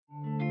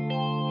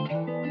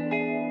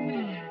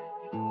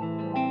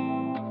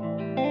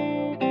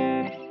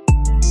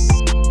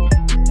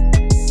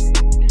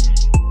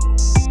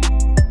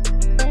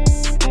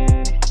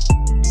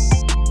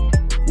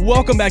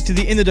Welcome back to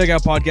the In the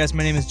Dugout podcast.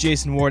 My name is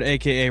Jason Ward,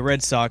 aka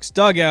Red Sox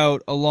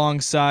Dugout,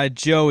 alongside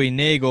Joey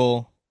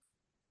Nagel.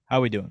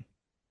 How we doing?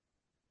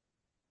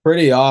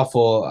 Pretty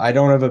awful. I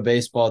don't have a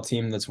baseball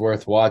team that's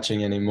worth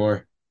watching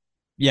anymore.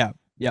 Yep.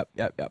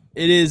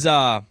 It is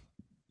not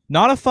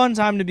a fun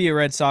time to be a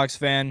Red Sox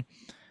fan.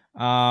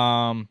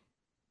 Um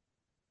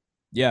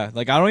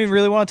like I don't even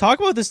really want to talk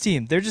about this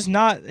team. They're just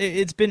not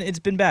it's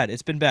been bad.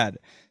 It's been bad.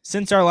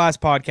 Since our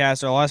last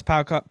podcast,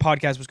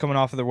 podcast was coming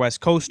off of the West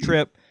Coast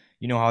trip.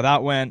 You know how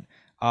that went.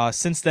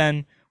 Since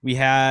then, we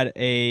had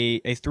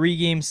a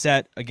 3-game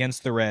set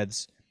against the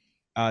Reds.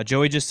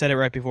 Joey just said it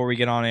right before we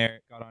got on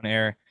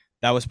air.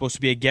 That was supposed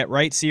to be a get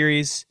right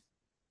series,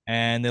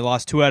 and they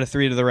lost 2 out of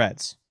 3 to the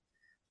Reds.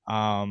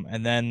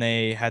 And then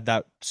they had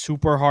that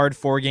super hard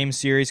 4-game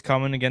series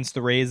coming against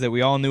the Rays that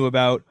we all knew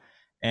about.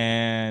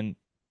 And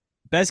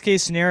best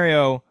case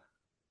scenario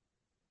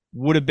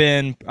would have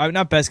been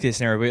not best case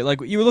scenario, but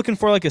like you were looking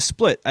for like a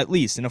split at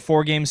least in a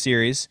 4-game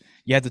series.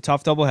 You had the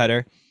tough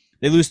doubleheader.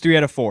 They lose 3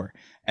 out of 4,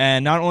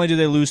 and not only did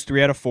they lose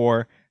 3 out of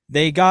 4,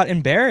 they got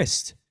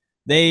embarrassed.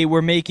 They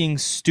were making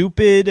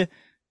stupid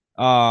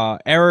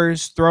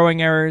errors,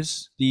 throwing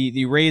errors.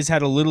 The Rays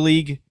had a little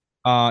league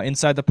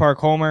inside the park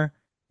homer.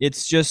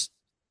 It's just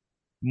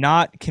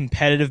not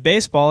competitive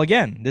baseball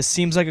again. This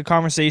seems like a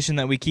conversation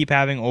that we keep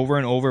having over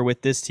and over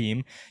with this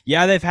team.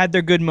 Yeah, they've had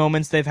their good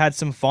moments. They've had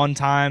some fun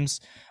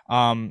times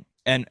and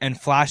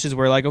flashes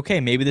where like,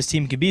 okay, maybe this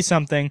team could be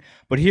something.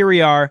 But here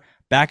we are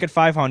back at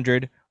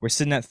 500. We're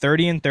sitting at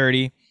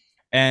 30-30,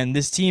 and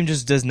this team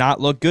just does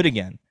not look good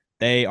again.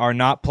 They are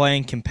not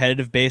playing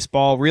competitive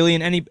baseball really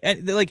in any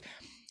like.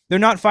 They're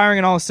not firing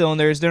on all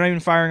cylinders. They're not even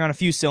firing on a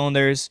few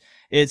cylinders.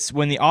 It's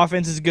when the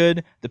offense is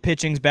good, the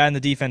pitching's bad, and the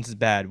defense is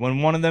bad.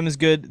 When one of them is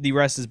good, the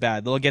rest is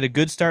bad. They'll get a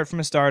good start from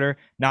a starter,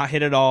 not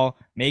hit at all,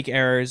 make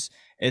errors.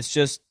 It's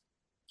just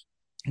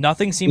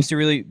nothing seems to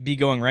really be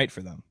going right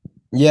for them.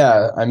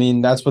 Yeah, I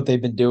mean, that's what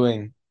they've been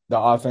doing. The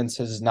offense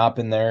has not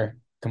been there,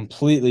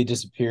 completely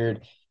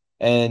disappeared.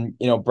 And,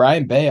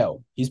 Brian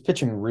Bayo, he's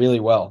pitching really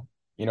well,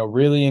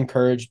 really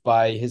encouraged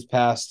by his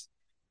past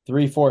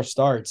 3, 4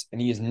 starts, and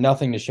he has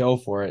nothing to show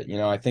for it.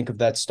 I think of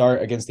that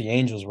start against the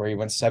Angels where he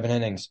went 7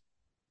 innings,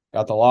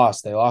 got the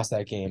loss. They lost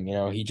that game.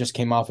 He just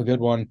came off a good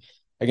one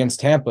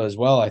against Tampa as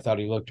well. I thought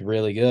he looked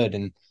really good,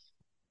 and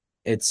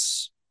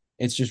it's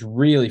just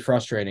really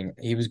frustrating.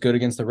 He was good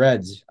against the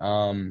Reds.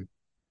 The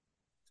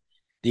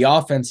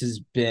offense has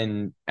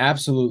been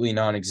absolutely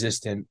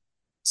non-existent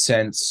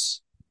since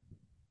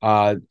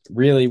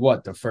really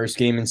the first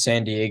game in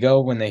San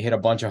Diego when they hit a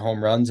bunch of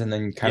home runs and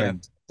then kind Yeah.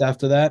 of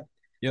after that.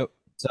 Yep.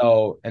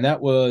 So, and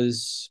that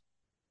was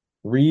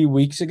 3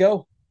 weeks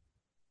ago.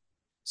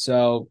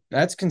 So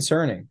that's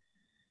concerning.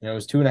 It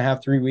was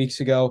 2.5, 3 weeks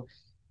ago.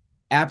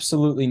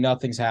 Absolutely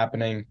nothing's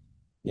happening.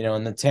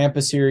 In the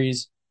Tampa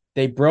series,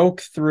 they broke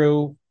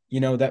through.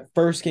 That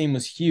first game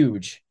was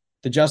huge.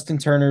 The Justin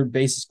Turner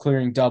bases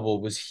clearing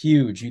double was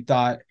huge. You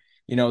thought,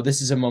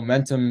 this is a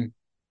momentum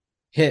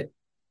hit,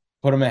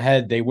 put them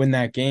ahead. They win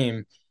that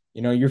game.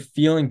 You're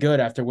feeling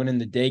good after winning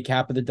the day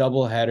cap of the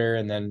doubleheader,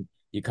 and then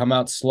you come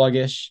out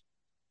sluggish.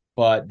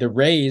 But the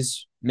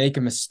Rays make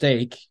a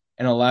mistake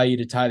and allow you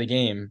to tie the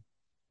game,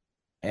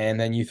 and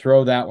then you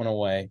throw that one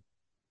away.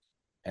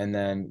 And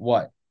then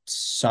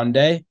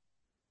Sunday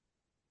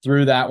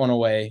threw that one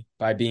away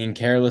by being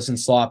careless and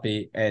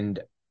sloppy.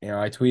 And,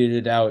 I tweeted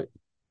it out.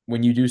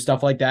 When you do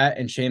stuff like that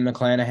and Shane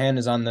McClanahan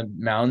is on the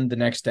mound the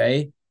next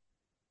day,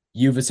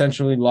 you've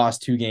essentially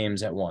lost 2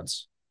 games at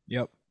once.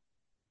 Yep.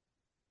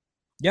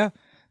 Yeah.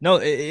 No,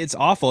 it's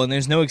awful, and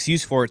there's no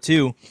excuse for it,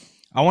 too.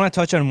 I want to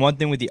touch on one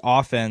thing with the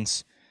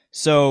offense.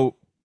 So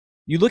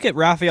you look at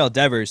Rafael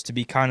Devers to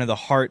be kind of the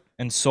heart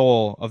and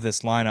soul of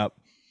this lineup,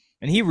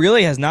 and he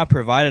really has not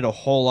provided a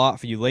whole lot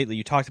for you lately.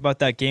 You talked about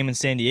that game in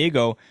San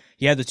Diego.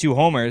 He had the 2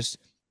 homers.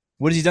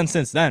 What has he done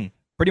since then?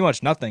 Pretty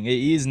much nothing.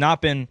 He's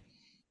not been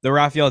the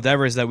Rafael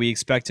Devers that we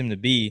expect him to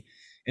be.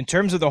 In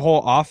terms of the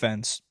whole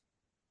offense,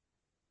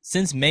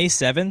 since May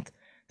 7th,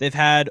 they've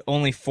had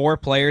only 4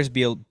 players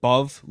be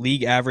above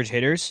league average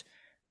hitters,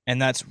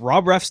 and that's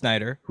Rob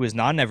Refsnyder, who is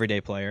not an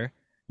everyday player,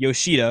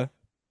 Yoshida,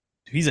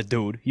 he's a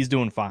dude, he's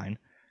doing fine,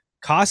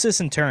 Casas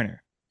and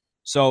Turner.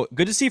 So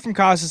good to see from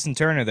Casas and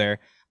Turner there,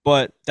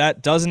 but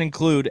that doesn't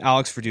include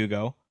Alex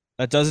Verdugo.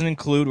 That doesn't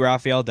include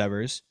Rafael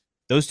Devers.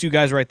 Those 2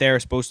 guys right there are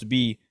supposed to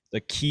be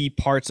the key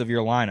parts of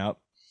your lineup.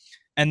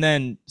 And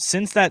then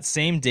since that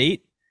same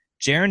date,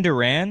 Jarren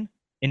Duran,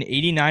 in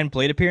 89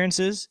 plate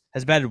appearances,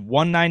 has batted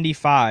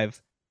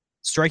 195,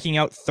 striking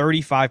out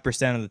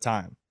 35% of the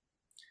time.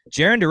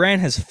 Jarren Duran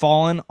has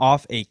fallen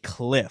off a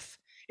cliff.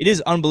 It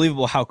is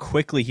unbelievable how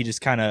quickly he just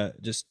kind of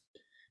just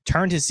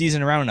turned his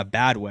season around in a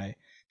bad way,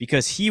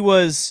 because he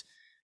was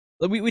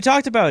we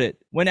talked about it.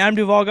 When Adam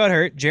Duvall got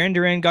hurt, Jarren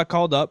Duran got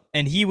called up,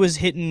 and he was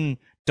hitting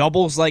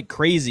doubles like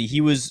crazy.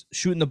 He was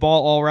shooting the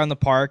ball all around the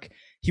park.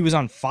 He was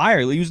on fire.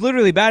 He was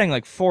literally batting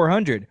like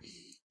 400.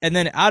 And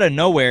then out of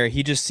nowhere,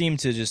 he just seemed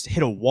to just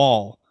hit a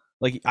wall.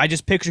 Like, I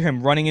just picture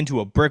him running into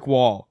a brick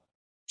wall.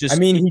 I just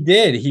mean, he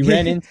did. He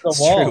ran into the it's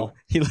true. wall.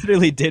 He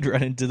literally did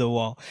run into the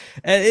wall.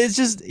 And it's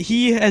just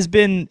he has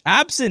been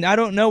absent. I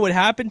don't know what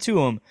happened to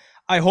him.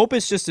 I hope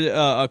it's just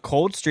a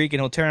cold streak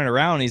and he'll turn it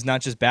around. He's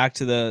not just back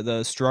to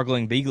the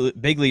struggling big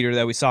leader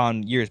that we saw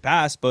in years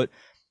past, but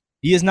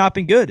he has not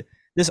been good.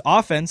 This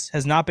offense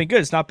has not been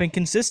good. It's not been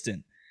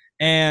consistent.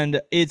 And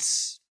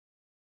it's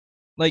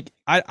like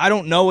I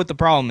don't know what the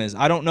problem is.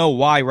 I don't know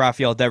why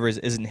Rafael Devers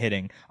isn't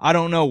hitting. I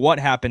don't know what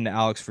happened to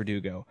Alex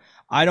Verdugo.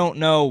 I don't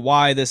know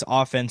why this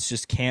offense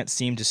just can't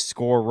seem to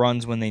score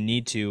runs when they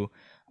need to.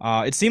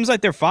 It seems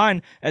like they're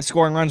fine at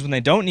scoring runs when they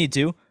don't need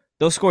to.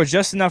 They'll score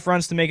just enough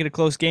runs to make it a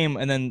close game,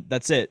 and then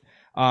that's it.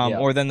 Yeah.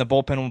 Or then the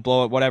bullpen will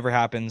blow it. Whatever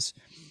happens,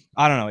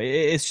 I don't know.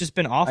 It's just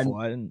been awful.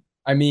 I'm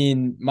I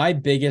mean, my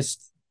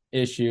biggest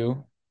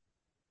issue,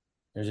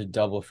 there's a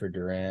double for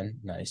Duran.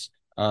 Nice.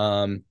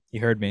 You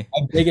heard me.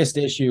 My biggest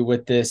issue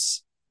with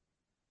this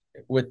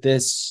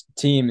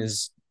team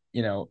is,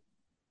 you know,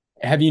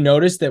 have you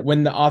noticed that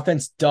when the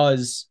offense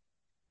does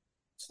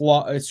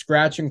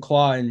scratch and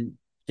claw and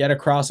get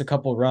across a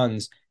couple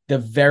runs, the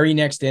very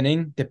next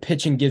inning, the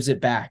pitching gives it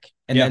back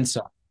and Yeah. then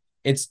some.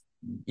 It's,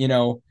 you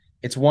know,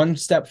 it's one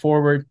step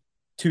forward,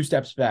 two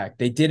steps back.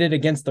 They did it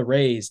against the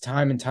Rays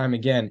time and time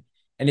again,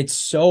 and it's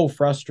so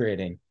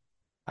frustrating.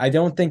 I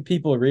don't think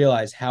people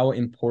realize how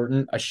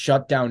important a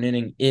shutdown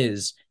inning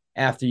is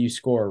after you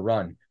score a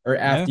run or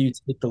Yeah. after you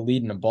take the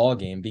lead in a ball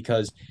game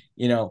because,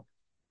 you know,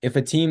 if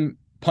a team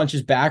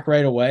punches back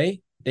right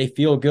away, they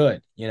feel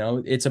good. You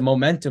know, it's a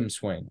momentum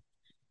swing.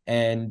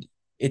 And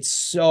it's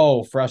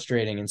so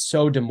frustrating and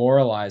so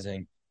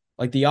demoralizing.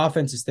 Like the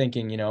offense is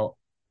thinking, you know,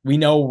 we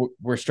know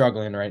we're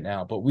struggling right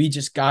now, but we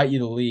just got you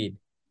the lead.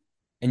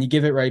 And you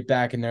give it right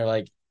back, and they're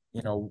like,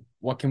 you know,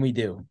 what can we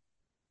do?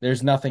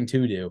 There's nothing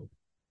to do.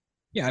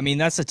 Yeah. I mean,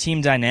 that's a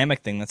team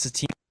dynamic thing. That's a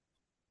team.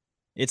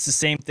 It's the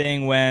same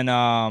thing when,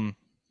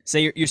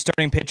 say, your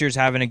starting pitcher's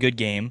having a good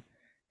game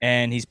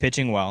and he's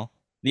pitching well.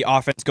 The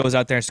offense goes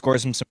out there and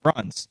scores him some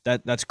runs.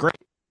 That's great.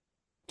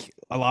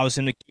 Allows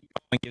him to keep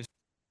going,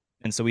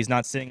 and so he's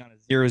not sitting on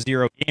a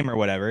 0-0 game or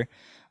whatever.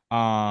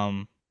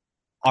 Um,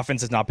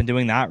 Offense has not been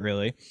doing that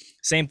really.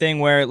 Same thing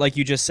where, like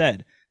you just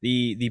said,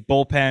 the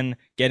bullpen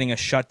getting a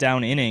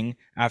shutdown inning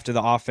after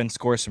the offense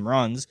scores some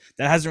runs.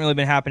 That hasn't really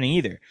been happening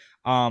either.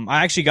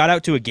 I actually got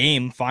out to a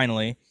game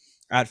finally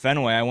at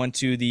Fenway. I went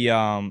to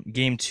the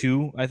game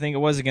 2, I think it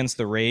was, against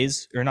the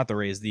Rays, or not the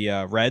Rays,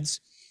 the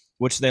Reds,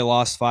 which they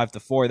lost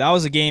 5-4. That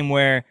was a game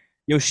where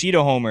Yoshida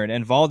homered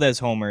and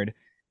Valdez homered,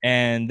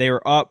 and they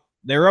were up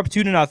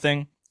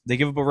 2-0. They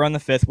give up a run in the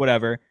 5th,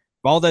 whatever.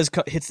 Valdez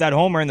hits that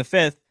homer in the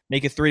 5th,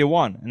 make it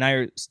 3-1. And now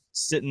you're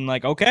sitting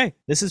like, okay,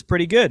 this is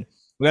pretty good.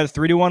 We got a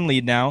 3-1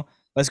 lead now.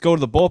 Let's go to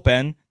the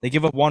bullpen. They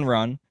give up 1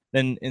 run.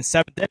 Then in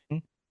 7th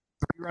inning,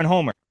 3-run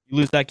homer. You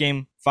lose that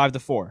game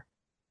 5-4.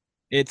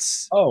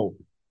 It's Oh,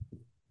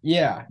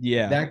 yeah.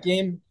 yeah, That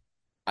game,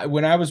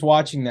 when I was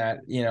watching that,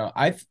 you know,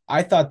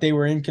 I thought they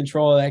were in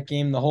control of that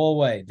game the whole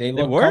way. They they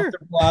looked were.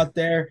 comfortable out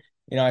there.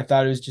 You know, I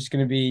thought it was just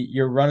going to be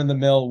your run of the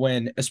mill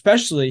win,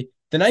 especially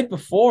the night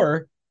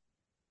before.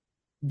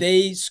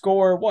 They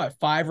score what,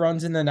 5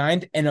 runs in the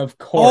ninth, and Oh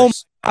my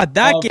God,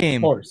 that of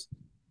game. course,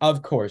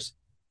 of course.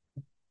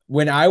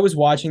 When I was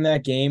watching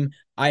that game,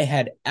 I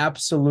had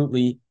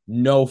absolutely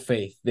no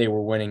faith they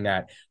were winning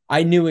that.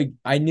 I knew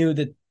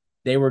that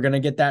they were going to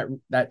get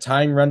that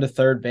tying run to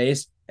third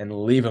base and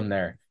leave them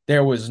there.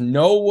 There was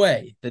no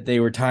way that they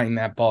were tying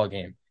that ball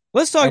game.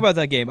 Let's talk I about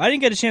that game. I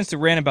didn't get a chance to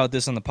rant about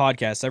this on the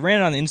podcast. I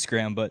ran it on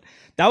Instagram, but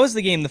that was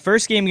the game, the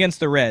first game against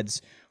the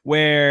Reds,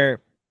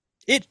 where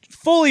it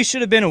fully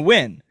should have been a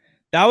win.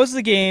 That was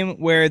the game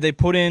where they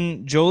put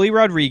in Joely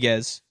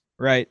Rodriguez,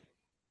 right?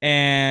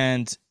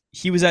 And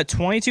he was at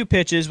 22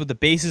 pitches with the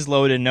bases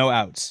loaded and no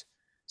outs.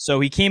 So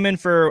he came in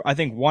for, I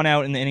think, 1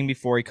 out in the inning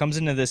before. He comes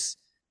into this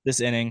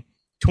inning,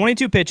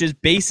 22 pitches,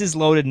 bases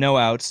loaded, no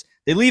outs.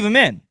 They leave him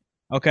in,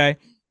 okay?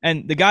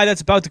 And the guy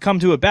that's about to come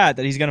to a bat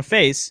that he's going to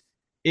face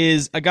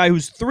is a guy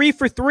who's 3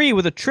 for 3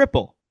 with a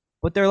triple.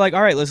 But they're like,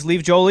 all right, let's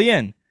leave Joely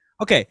in.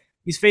 Okay,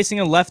 he's facing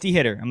a lefty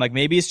hitter. I'm like,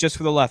 maybe it's just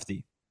for the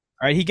lefty.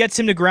 All right, he gets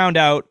him to ground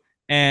out,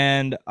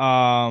 and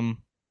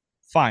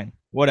fine,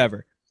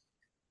 whatever.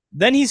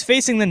 Then he's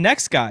facing the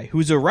next guy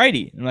who's a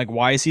righty. And like,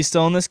 why is he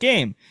still in this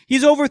game?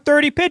 He's over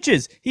 30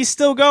 pitches. He's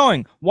still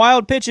going.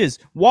 Wild pitches.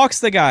 Walks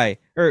the guy.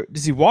 Or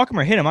does he walk him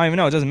or hit him? I don't even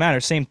know. It doesn't matter.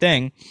 Same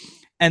thing.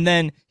 And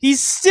then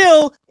he's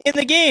still in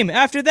the game.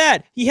 After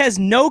that, he has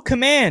no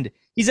command.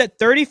 He's at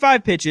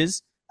 35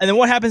 pitches. And then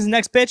what happens the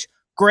next pitch?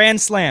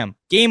 Grand slam.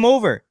 Game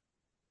over.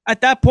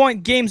 At that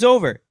point, game's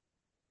over.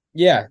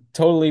 Yeah,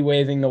 totally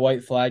waving the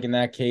white flag in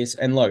that case.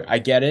 And look, I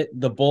get it.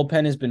 The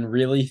bullpen has been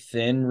really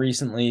thin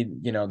recently.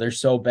 You know, they're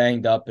so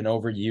banged up and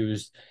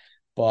overused.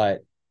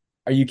 But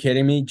are you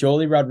kidding me?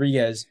 Joely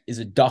Rodriguez is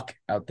a duck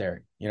out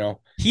there, you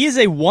know? He is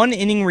a 1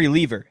 inning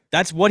reliever.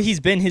 That's what he's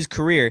been his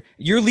career.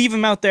 You're leaving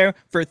him out there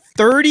for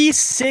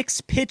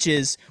 36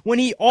 pitches when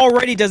he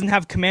already doesn't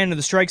have command of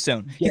the strike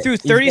zone. He threw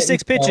He's getting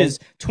 36 pitches.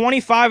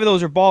 25 of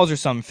those were balls or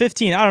something.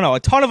 15, I don't know. A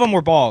ton of them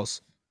were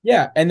balls.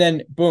 Yeah, and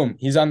then boom,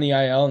 he's on the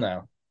IL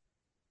now.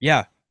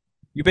 Yeah,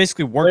 you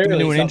basically worked him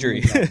Clearly into an something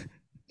injury. was up.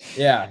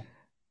 Yeah.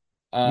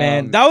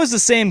 Man, Um, that was the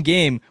same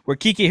game where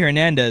Kike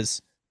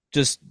Hernandez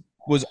just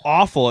was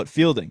awful at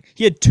fielding.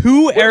 He had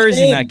 2 errors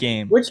in that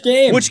game. Which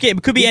game? Which game?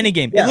 It could be any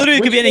game. It Yeah. literally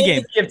could Which be any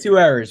game did game. he have 2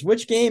 errors?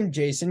 Which game,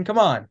 Jason? Come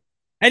on.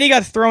 And he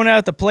got thrown out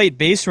at the plate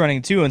base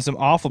running too, and some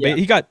awful Yeah. base.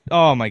 He got,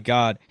 oh my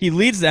god, he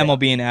leads the Yeah.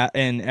 MLB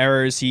in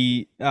errors.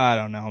 I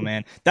don't know,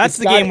 man. That's It's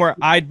the got game where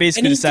I and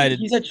basically decided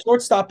he's at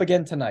shortstop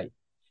again tonight.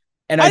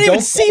 And I I didn't even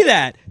don't get see it.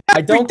 that. I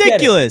That's don't get it.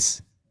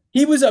 ridiculous.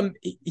 He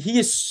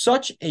is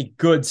such a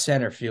good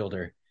center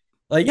fielder.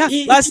 Like Yeah,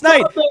 he's last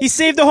night also, he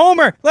saved a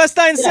homer. Last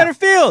night in yeah, center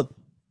field.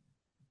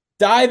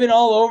 diving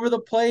all over the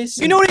place.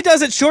 You know And what he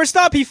does at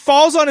shortstop? He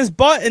falls on his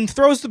butt and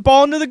throws the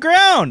ball into the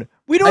ground.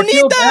 We I don't need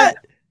feel that.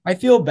 bad. I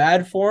feel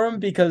bad for him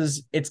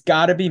because it's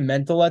got to be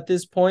mental at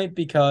this point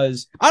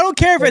because I don't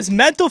care if it's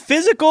mental,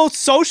 physical,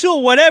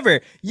 social,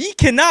 whatever. Ye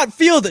cannot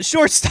field at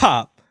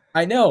shortstop.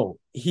 I know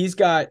he's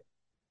got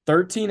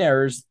 13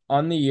 errors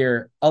on the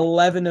year.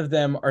 11 of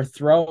them are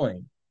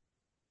throwing.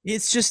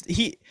 It's just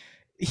he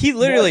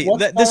literally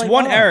What's this going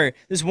one on? error,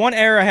 this one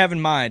error I have in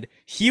mind.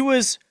 He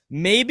was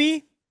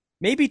maybe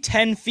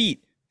 10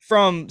 feet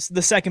from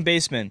the second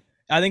baseman.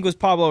 I think it was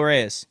Pablo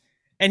Reyes.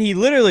 And he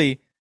literally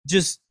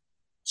just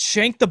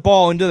shanked the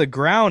ball into the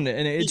ground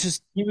and it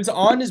just He was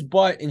on his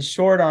butt and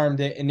short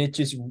armed it, and it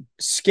just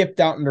skipped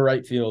out into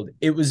right field.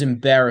 It was it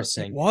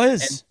embarrassing, and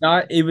was.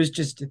 not. It was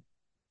just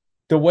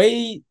the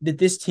way that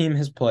this team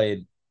has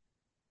played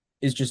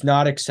is just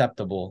not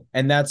acceptable,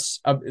 and that's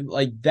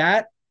like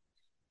that.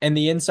 And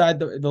the inside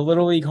the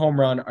little league home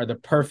run are the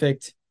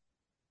perfect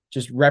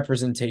just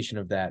representation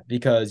of that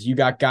because you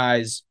got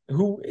guys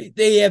who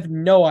they have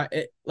no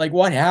like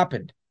what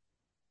happened.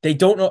 They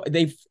don't know.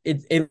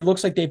 It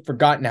looks like they've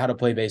forgotten how to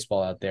play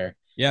baseball out there.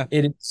 Yeah.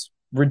 It is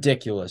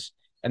ridiculous.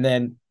 And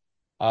then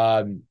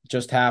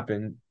just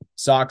happened.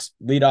 Sox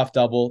leadoff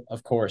double,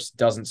 of course,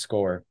 doesn't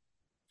score.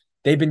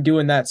 They've been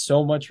doing that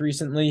so much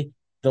recently.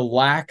 The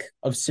lack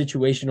of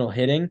situational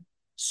hitting,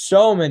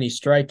 so many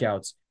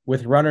strikeouts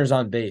with runners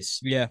on base.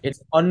 Yeah. It's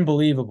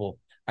unbelievable.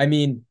 I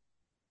mean,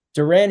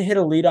 Duran hit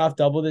a leadoff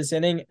double this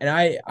inning, and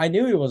I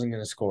knew he wasn't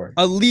going to score.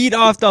 A lead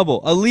off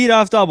double,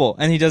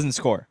 and he doesn't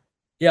score.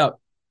 Yeah,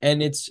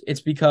 and it's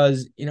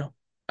because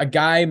a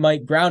guy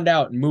might ground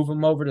out and move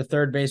him over to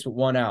third base with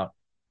 1 out,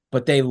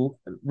 but they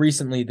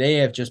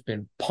have just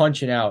been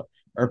punching out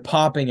or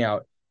popping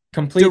out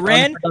complete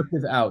Duran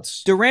unproductive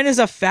outs. Duran is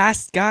a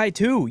fast guy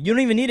too. You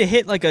don't even need to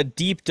hit like a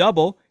deep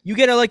double. You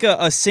get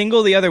a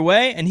single the other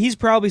way, and he's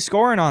probably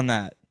scoring on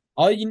that.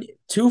 All you need,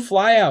 2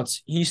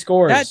 flyouts, he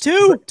scores. That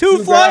too, two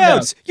Groundouts,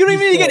 flyouts. You don't he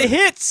even need to get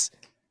scores. hits.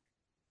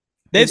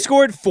 They've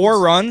scored 4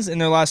 runs in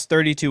their last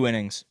 32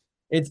 innings.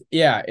 It's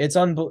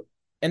unbelievable.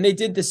 And they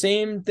did the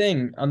same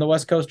thing on the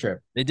West Coast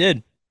trip. They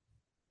did.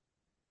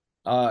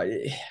 Uh,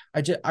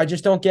 I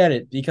just don't get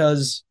it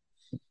because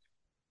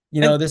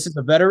And this is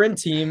a veteran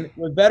team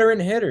with veteran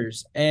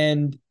hitters,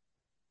 and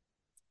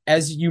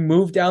as you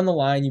move down the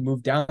line, you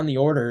move down the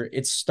order,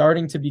 it's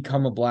starting to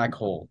become a black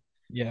hole.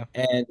 yeah,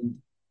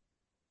 And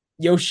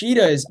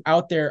Yoshida is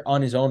out there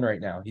on his own right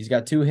now. He's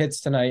got 2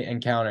 hits tonight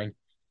and counting.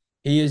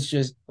 He is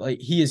just like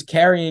he is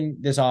carrying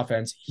this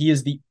offense. He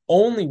is the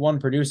only one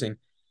producing.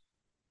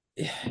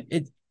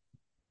 It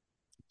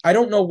I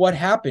don't know what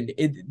happened.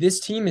 This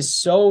team is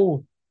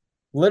so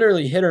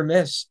literally hit or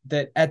miss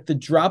that at the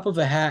drop of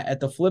a hat, at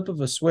the flip of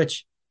a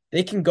switch,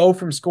 they can go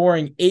from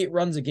scoring 8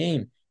 runs a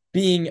game,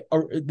 being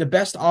the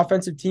best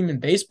offensive team in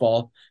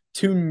baseball,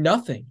 to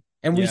nothing.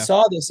 And we yeah,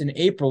 saw this in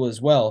April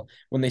as well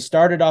when they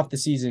started off the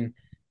season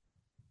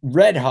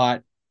red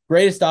hot,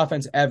 greatest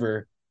offense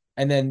ever.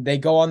 And then they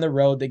go on the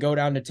road, they go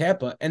down to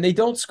Tampa, and they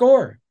don't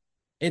score.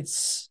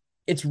 It's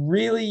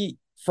really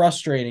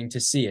frustrating to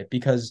see it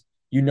because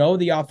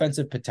the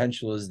offensive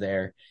potential is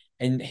there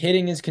and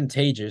hitting is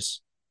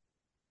contagious,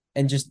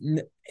 and just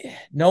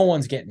no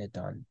one's getting it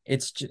done.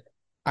 It's just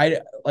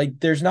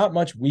there's not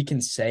much we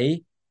can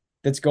say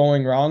that's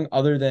going wrong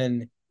other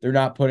than they're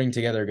not putting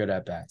together good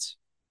at bats.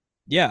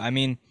 yeah. I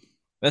mean,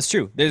 that's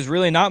true. There's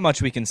really not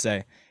much we can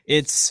say.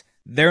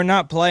 They're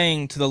not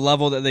playing to the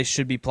level that they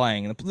should be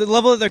playing, the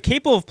level that they're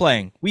capable of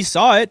playing. We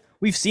saw it.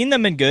 We've seen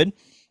them been good.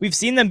 We've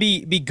seen them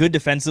be good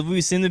defensively.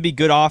 We've seen them be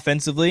good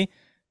offensively.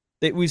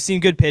 We've seen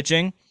good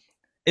pitching.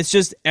 It's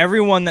just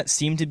everyone that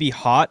seemed to be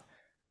hot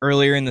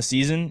earlier in the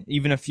season,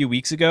 even a few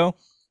weeks ago,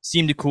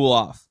 seemed to cool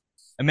off.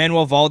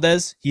 Emmanuel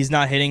Valdez, he's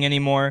not hitting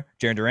anymore.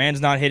 Jaron Duran's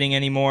not hitting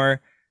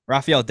anymore.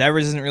 Rafael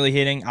Devers isn't really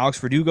hitting. Alex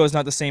Verdugo is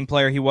not the same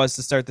player he was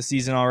to start the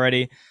season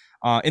already.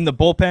 In the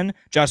bullpen,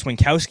 Josh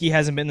Winkowski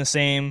hasn't been the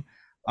same.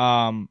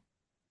 And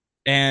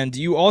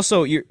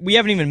we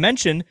haven't even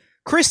mentioned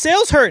Chris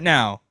Sale's hurt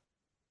now.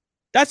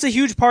 That's a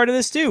huge part of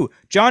this too.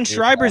 John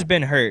Schreiber's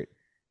been hurt.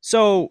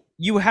 So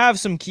you have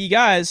some key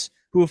guys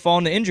who have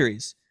fallen to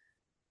injuries.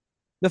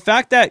 The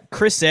fact that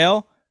Chris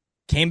Sale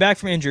came back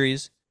from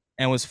injuries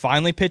and was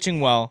finally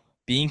pitching well,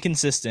 being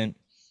consistent,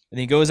 and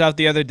he goes out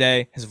the other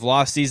day, his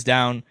velocity's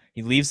down,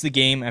 he leaves the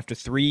game after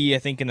 3, I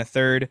think, in a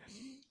third,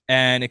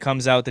 and it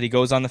comes out that he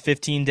goes on the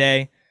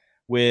 15-day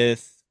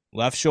with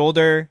left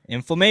shoulder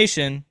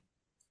inflammation.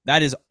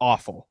 That is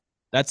awful.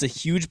 That's a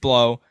huge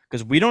blow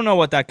because we don't know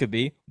what that could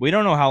be. We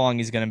don't know how long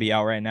he's going to be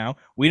out right now.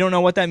 We don't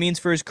know what that means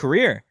for his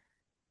career.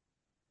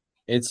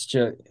 It's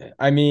just,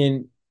 I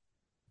mean,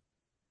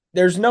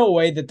 there's no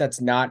way that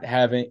that's not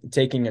having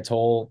taking a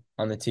toll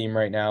on the team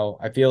right now.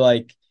 I feel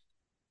like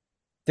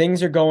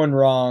things are going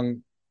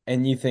wrong,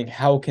 and you think,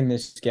 how can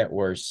this get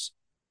worse?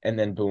 And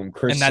then boom, And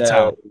Chris that's Sale.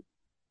 how.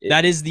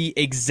 That is the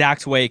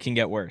exact way it can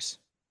get worse.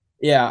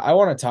 Yeah, I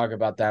want to talk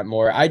about that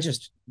more.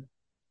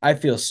 I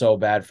feel so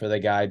bad for the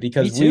guy Me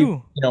because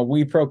too.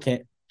 we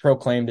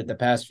proclaimed it the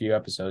past few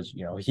episodes.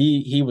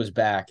 He was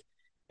back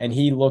and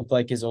he looked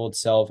like his old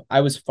self.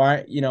 I was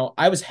fine.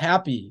 I was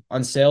happy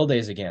on sale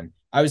days again.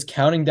 I was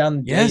counting down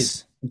the days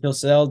Yes. until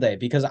sale day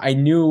because I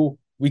knew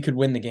we could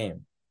win the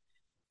game.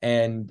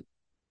 And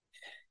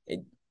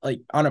it,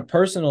 like on a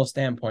personal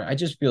standpoint, I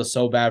just feel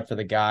so bad for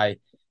the guy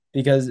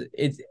because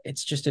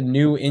it's just a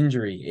new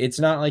injury. It's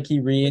not like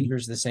he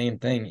re-injures the same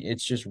thing.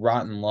 It's just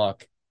rotten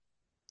luck.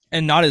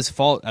 And not his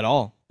fault at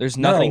all. There's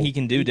nothing he No,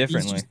 can do he's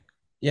differently. just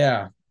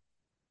yeah.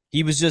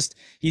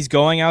 He's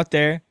going out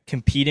there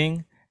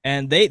competing,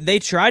 and they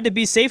tried to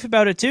be safe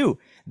about it too.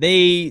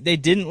 They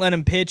didn't let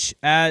him pitch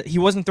he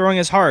wasn't throwing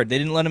as hard. They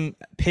didn't let him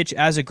pitch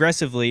as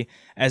aggressively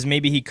as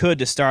maybe he could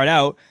to start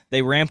out.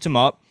 They ramped him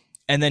up,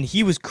 and then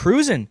he was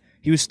cruising.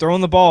 He was throwing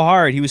the ball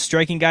hard. He was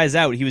striking guys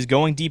out. He was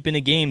going deep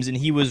into games, and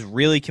he was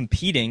really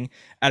competing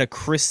at a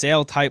Chris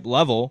Sale type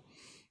level.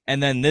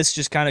 And then this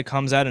just kind of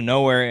comes out of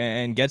nowhere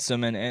and gets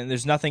him, and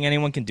there's nothing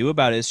anyone can do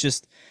about it. It's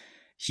just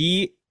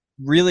he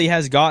really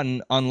has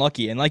gotten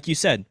unlucky. And like you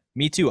said,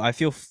 me too. I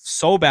feel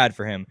so bad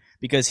for him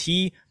because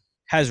he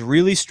has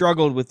really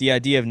struggled with the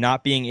idea of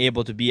not being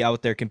able to be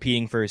out there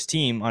competing for his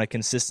team on a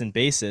consistent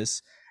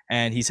basis.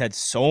 And he's had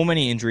so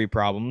many injury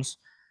problems.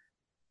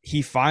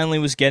 He finally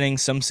was getting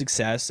some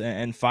success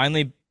and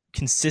finally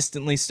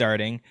consistently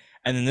starting.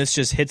 And then this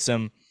just hits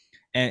him.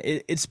 And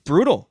it's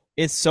brutal.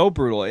 It's so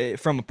brutal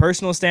from a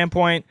personal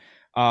standpoint,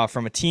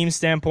 from a team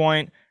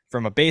standpoint,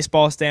 from a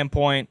baseball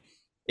standpoint.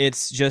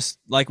 It's just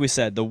like we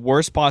said, the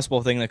worst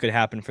possible thing that could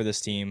happen for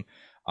this team.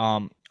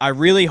 I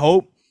really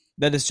hope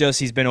that it's just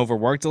he's been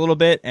overworked a little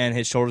bit and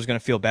his shoulder's going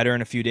to feel better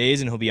in a few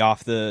days and he'll be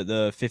off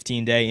the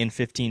 15-day in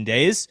 15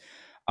 days.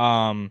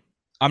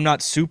 I'm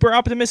not super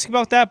optimistic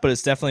about that, but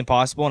it's definitely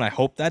possible, and I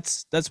hope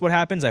that's what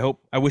happens.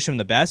 I wish him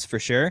the best for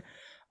sure.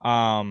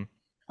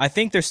 I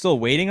think they're still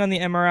waiting on the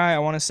MRI. I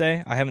want to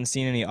say I haven't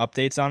seen any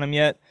updates on him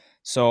yet,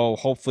 so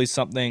hopefully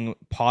something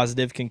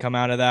positive can come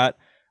out of that.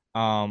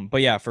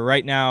 But yeah, for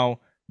right now,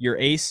 your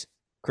ace,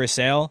 Chris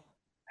Sale,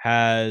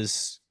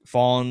 has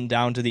fallen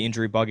down to the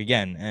injury bug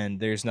again, and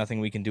there's nothing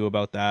we can do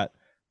about that.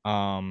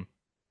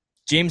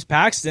 James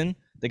Paxton,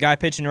 the guy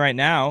pitching right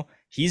now,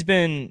 he's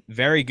been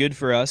very good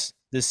for us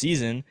this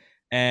season,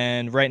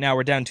 and right now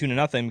we're down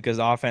 2-0 because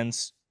the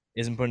offense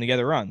isn't putting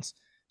together runs.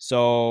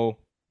 So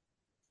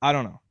I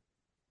don't know.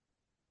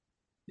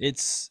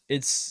 It's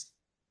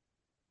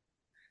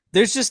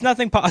there's just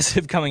nothing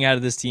positive coming out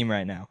of this team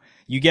right now.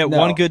 You get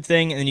one No. good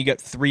thing and then you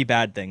get three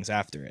bad things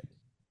after it.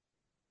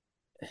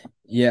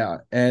 Yeah,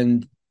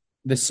 and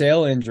the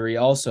Sale injury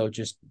also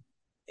just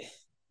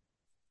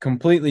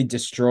completely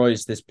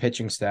destroys this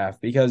pitching staff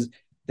because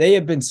they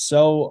have been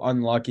so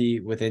unlucky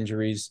with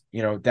injuries.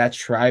 That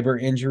Schreiber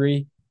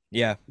injury,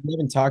 Yeah. we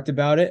haven't talked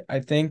about it, I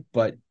think,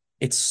 but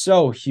it's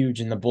so huge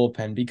in the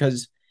bullpen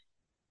because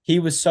he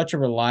was such a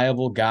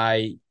reliable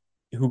guy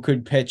who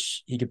could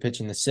pitch. He could pitch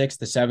in the sixth,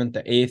 the seventh,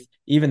 the eighth,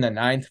 even the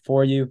ninth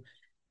for you.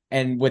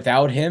 And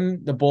without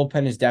him, the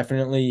bullpen has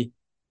definitely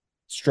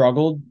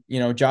struggled.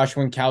 Josh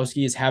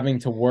Winkowski is having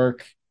to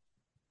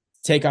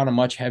take on a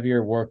much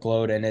heavier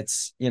workload, and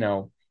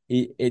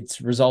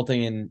it's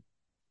resulting in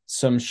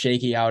some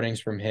shaky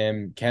outings from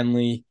him.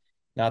 Kenley,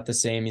 not the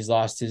same. He's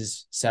lost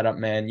his setup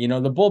man.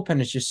 The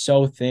bullpen is just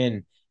so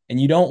thin,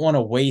 and you don't want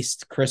to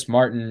waste Chris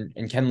Martin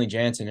and Kenley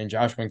Jansen and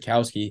Josh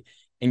Winkowski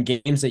in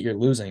games that you're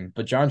losing.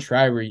 But John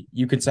Schreiber,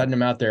 you could send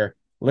him out there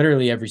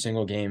literally every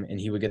single game, and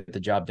he would get the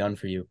job done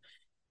for you.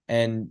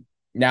 And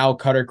now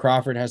Cutter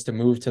Crawford has to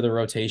move to the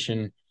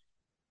rotation,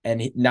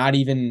 and he's not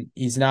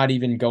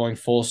even going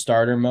full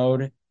starter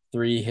mode.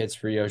 3 hits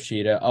for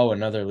Yoshida. Oh,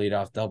 another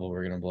leadoff double.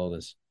 We're gonna blow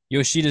this.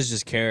 Yoshida's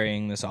just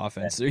carrying this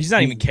offense. He's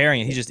not even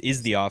carrying it. He just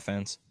is the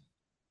offense.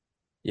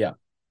 Yeah.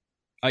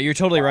 You're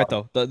totally right,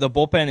 though. The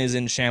bullpen is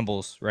in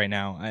shambles right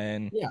now.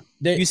 And Yeah.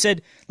 you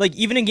said, like,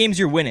 even in games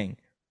you're winning,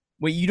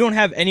 you don't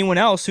have anyone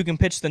else who can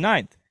pitch the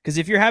ninth. Because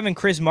if you're having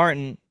Chris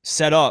Martin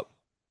set up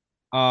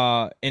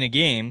in a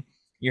game,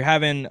 you're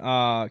having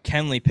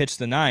Kenley pitch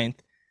the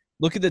ninth.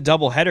 Look at the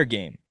doubleheader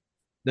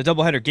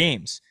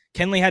games.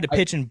 Kenley had to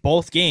pitch in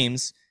both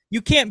games.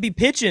 You can't be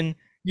pitching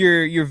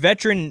your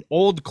veteran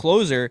old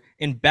closer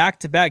in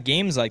back-to-back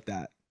games like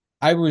that.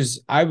 I was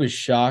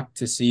shocked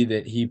to see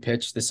that he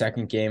pitched the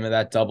second game of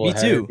that Me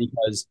doubleheader too.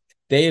 because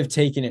they have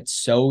taken it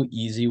so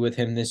easy with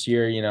him this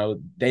year.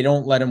 They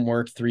don't let him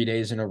work 3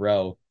 days in a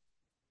row.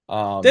 They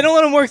don't Um,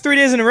 let him work 3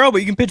 days in a row, but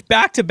you can pitch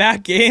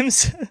back-to-back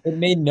games. it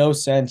made no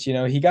sense.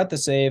 He got the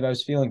save. I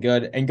was feeling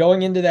good. And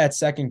going into that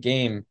second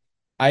game,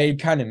 I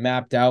kind of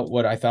mapped out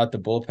what I thought the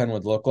bullpen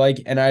would look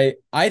like, and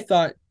I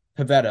thought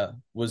Pivetta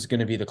was going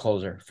to be the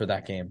closer for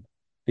that game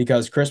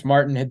because Chris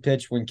Martin had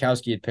pitched,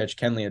 Winkowski had pitched,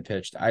 Kenley had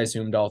pitched. I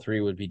assumed all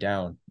three would be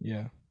down,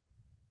 Yeah.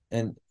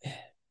 and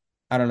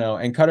I don't know.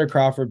 And Cutter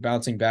Crawford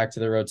bouncing back to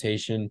the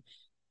rotation.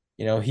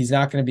 He's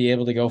not going to be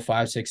able to go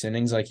 5, 6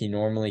 innings like he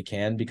normally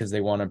can because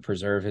they want to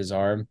preserve his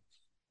arm.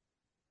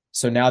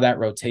 So now that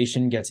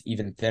rotation gets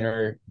even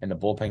thinner and the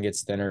bullpen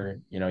gets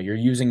thinner.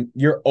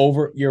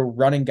 You're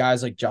running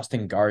guys like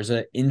Justin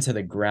Garza into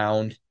the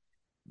ground,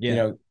 you Yeah.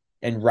 know,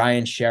 and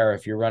Ryan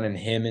Sheriff, you're running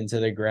him into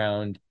the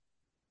ground,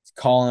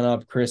 calling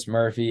up Chris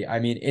Murphy. I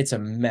mean, it's a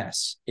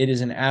mess. It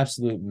is an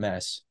absolute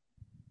mess.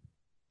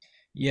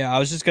 Yeah, I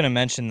was just gonna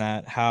mention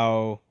that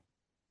how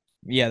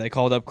yeah, they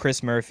called up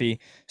Chris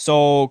Murphy.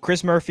 So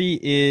Chris Murphy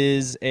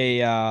is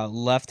a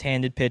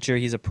left-handed pitcher.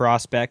 He's a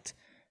prospect,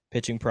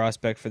 pitching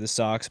prospect for the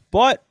Sox,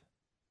 but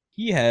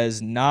he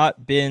has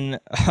not been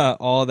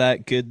all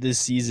that good this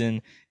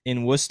season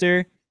in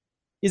Worcester.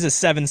 He's a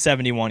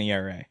 7.71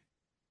 ERA.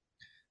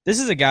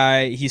 This is a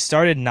guy, he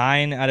started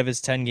 9 out of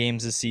his 10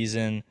 games this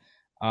season.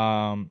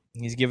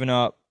 He's given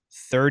up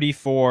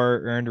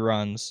 34 earned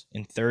runs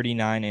in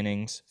 39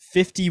 innings,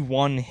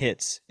 51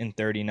 hits in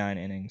 39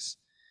 innings.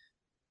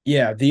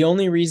 Yeah, the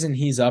only reason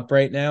he's up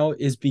right now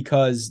is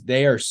because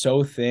they are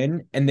so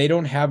thin and they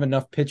don't have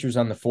enough pitchers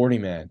on the 40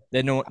 man.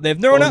 They've no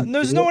one else.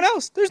 There's no one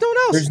else. There's no one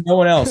else. There's no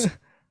one else.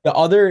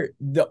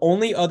 The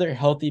only other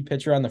healthy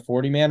pitcher on the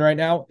 40 man right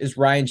now is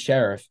Ryan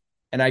Sheriff.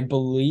 And I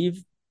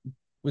believe,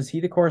 was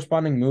he the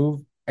corresponding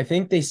move? I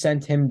think they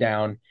sent him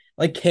down.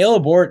 Like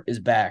Caleb Ort is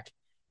back.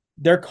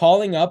 They're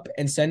calling up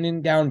and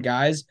sending down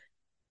guys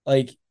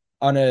like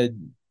on a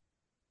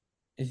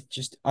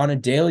just on a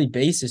daily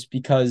basis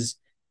because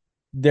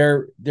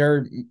they're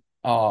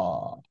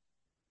uh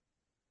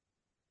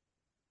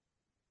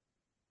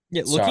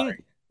Yeah, looking.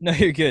 sorry. No,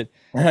 you're good.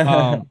 they're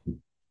Um,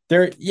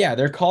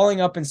 they're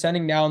calling up and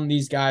sending down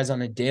these guys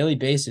on a daily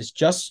basis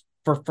just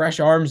for fresh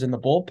arms in the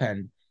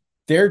bullpen.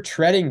 They're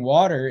treading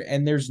water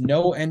and there's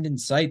no end in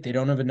sight. They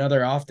don't have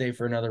another off day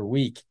for another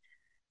week.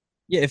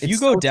 yeah, It's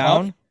so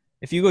tough.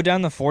 if you go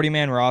down the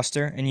 40-man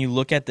roster and you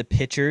look at the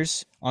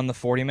pitchers on the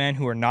 40-man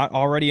who are not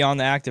already on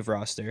the active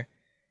roster,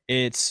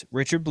 it's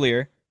Richard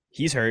Bleer,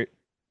 he's hurt.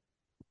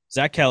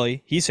 Zach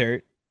Kelly, he's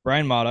hurt.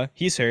 Brian Mata,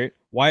 he's hurt.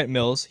 Wyatt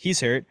Mills, he's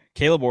hurt.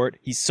 Caleb Ort,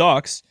 he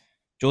sucks.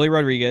 Jolie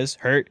Rodriguez,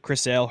 hurt.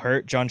 Chris Sale,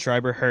 hurt. John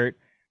Schreiber, hurt.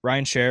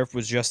 Ryan Sheriff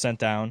was just sent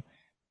down.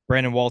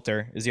 Brandon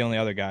Walter is the only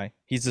other guy.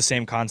 He's the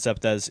same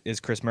concept as is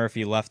Chris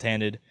Murphy,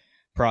 left-handed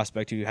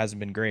prospect who hasn't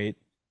been great.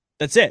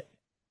 That's it.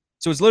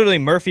 So it's literally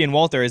Murphy and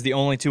Walter as the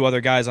only two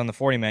other guys on the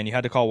 40 man. You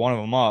had to call one of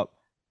them up.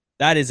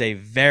 That is a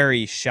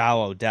very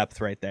shallow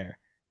depth right there.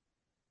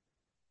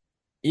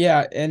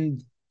 Yeah,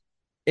 and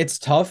it's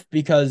tough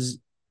because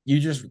you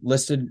just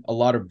listed a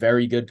lot of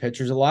very good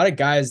pitchers, a lot of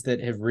guys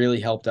that have really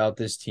helped out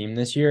this team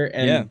this year, Yeah.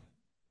 and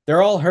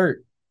they're all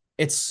hurt.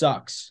 It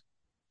sucks.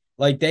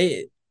 Like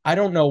I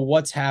don't know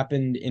what's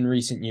happened in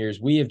recent years.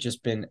 We have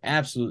just been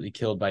absolutely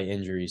killed by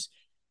injuries.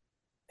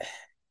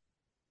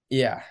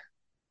 Yeah.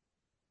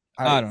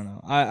 I I don't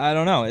know. I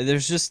don't know.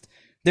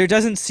 There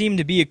doesn't seem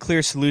to be a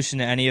clear solution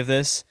to any of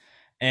this,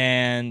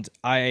 and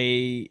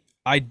I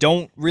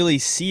don't really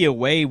see a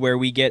way where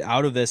we get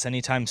out of this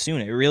anytime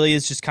soon. It really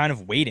is just kind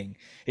of waiting.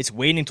 It's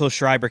waiting until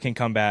Schreiber can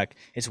come back.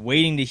 It's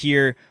waiting to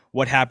hear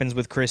what happens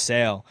with Chris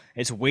Sale.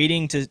 It's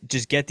waiting to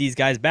just get these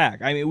guys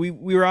back. I mean,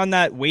 we were on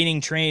that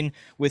waiting train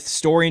with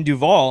Story and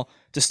Duvall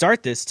to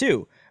start this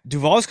too.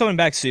 Duvall's coming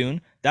back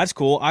soon. That's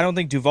cool. I don't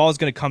think Duvall is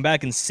going to come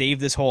back and save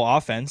this whole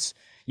offense.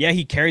 Yeah,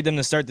 he carried them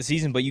to start the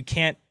season, but you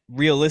can't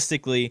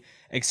realistically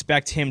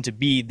expect him to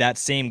be that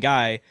same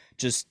guy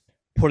just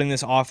putting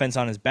this offense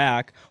on his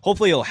back.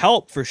 Hopefully he'll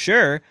help for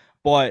sure,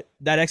 but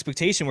that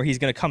expectation where he's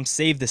going to come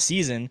save the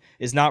season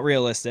is not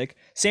realistic.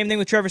 Same thing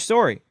with Trevor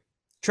Story.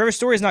 Trevor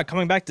Story is not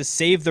coming back to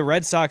save the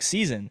Red Sox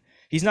season.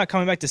 He's not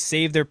coming back to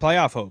save their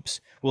playoff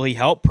hopes. Will he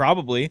help?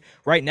 Probably.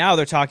 Right now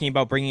they're talking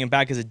about bringing him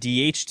back as a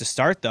DH to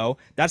start though.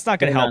 That's not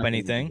going they're to help not going to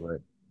anything. do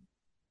it.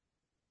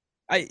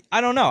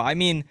 I don't know. I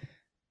mean,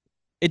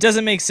 it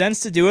doesn't make sense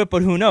to do it,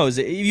 but who knows?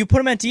 If you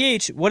put him at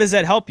DH, what does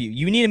that help you?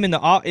 You need him in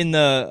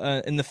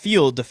the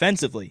field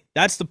defensively.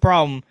 That's the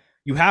problem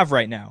you have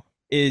right now.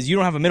 Is you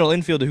don't have a middle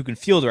infielder who can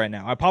field right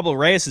now. Pablo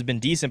Reyes has been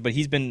decent, but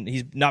he's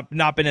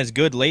not been as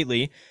good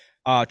lately.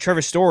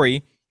 Trevor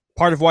Story,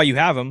 part of why you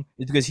have him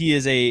is because he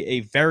is a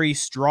very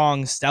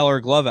strong,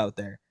 stellar glove out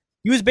there.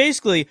 He was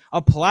basically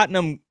a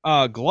platinum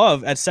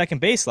glove at second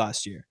base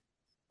last year.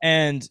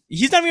 And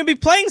he's not even going to be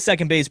playing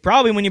second base.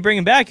 Probably when you bring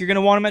him back, you're going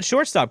to want him at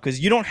shortstop because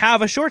you don't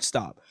have a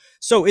shortstop.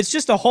 So it's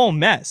just a whole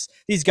mess.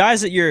 These guys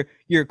that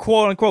you're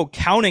quote unquote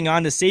counting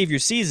on to save your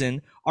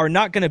season are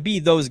not going to be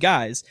those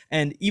guys.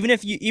 And even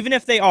if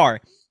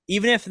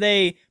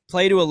they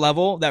play to a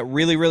level that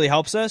really, really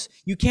helps us,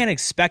 you can't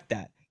expect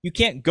that. You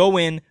can't go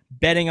in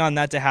betting on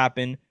that to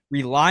happen,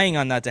 relying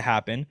on that to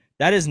happen.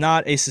 That is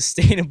not a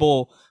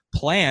sustainable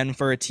plan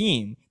for a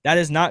team. That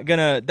is not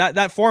gonna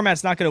that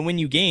format's not gonna win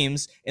you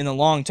games in the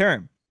long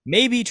term.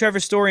 maybe Trevor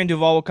Story and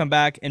Duvall will come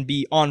back and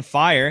be on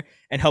fire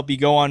and help you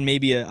go on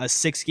maybe a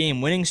 6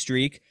 game winning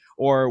streak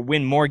or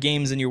win more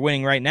games than you're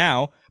winning right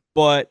now.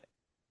 But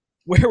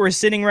where we're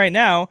sitting right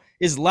now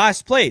is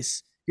last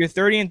place. You're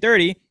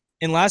 30-30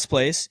 in last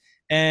place,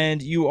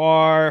 and you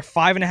are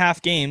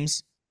 5.5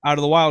 games out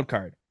of the wild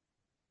card.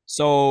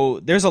 So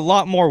there's a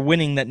lot more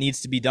winning that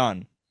needs to be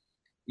done.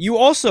 You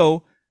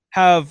also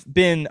have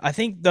been, I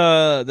think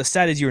the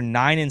stat is you're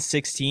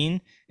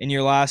 9-16 in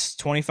your last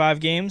 25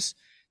 games.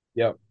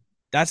 Yep.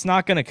 That's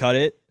not going to cut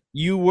it.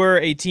 You were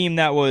a team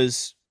that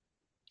was,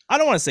 I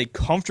don't want to say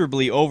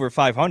comfortably over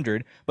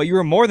 500, but you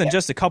were more than Yeah.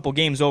 just a couple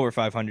games over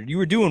 500. You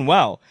were doing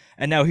well,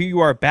 and now here you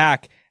are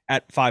back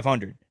at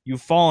 500.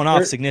 You've fallen off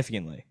They're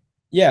significantly.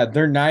 yeah,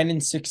 they're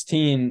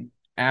 9-16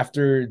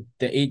 after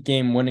the 8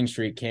 game winning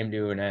streak came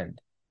to an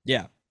end.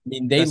 Yeah, I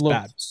mean, they that's looked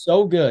bad.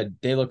 so good.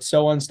 They looked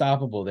so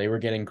unstoppable. They were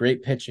getting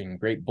great pitching,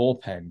 great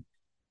bullpen.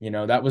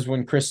 That was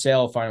when Chris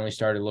Sale finally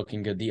started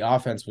looking good. The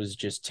offense was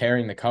just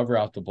tearing the cover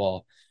out the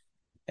ball.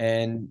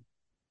 And,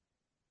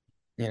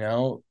 you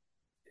know,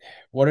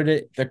 what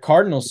did the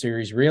Cardinal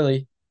series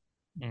really?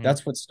 Mm-hmm.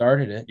 That's what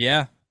started it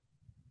Yeah,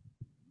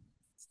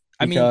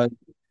 I mean,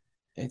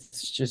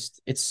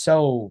 because it's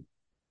so,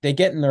 they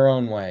get in their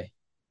own way.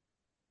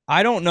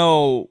 I don't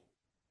know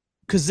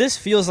because this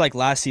feels like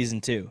last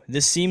season too.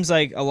 This seems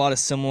like a lot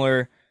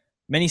of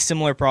many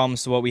similar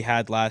problems to what we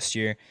had last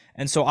year,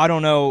 and so I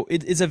don't know.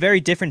 It's a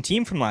very different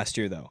team from last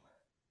year, though.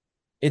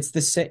 It's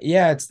the same,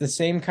 yeah, it's the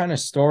same kind of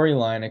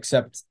storyline,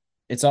 except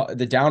it's all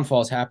the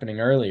downfall is happening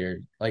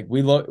earlier. Like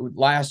we look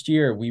last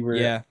year, we were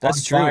Yeah, that's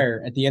on true.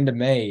 fire at the end of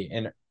May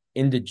and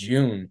into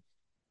June,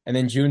 and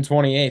then June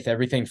 28th,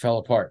 everything fell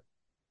apart.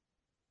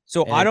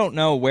 So And I it's don't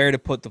know where to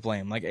put the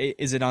blame. Like,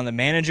 is it on the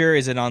manager?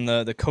 Is it on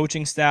the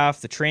coaching staff,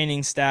 the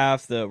training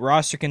staff, the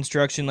roster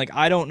construction? Like,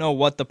 I don't know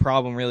what the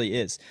problem really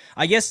is.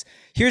 I guess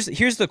here's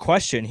the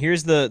question.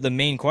 Here's the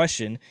main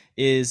question: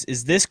 is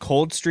this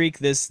cold streak,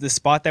 this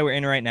spot that we're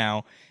in right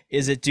now?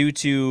 Is it due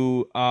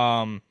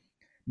to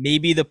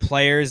maybe the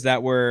players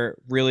that were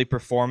really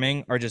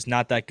performing are just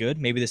not that good?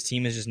 Maybe this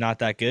team is just not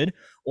that good,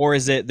 or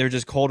is it they're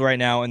just cold right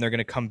now and they're going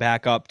to come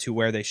back up to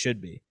where they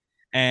should be?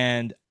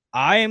 And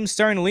I am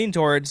starting to lean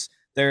towards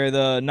they're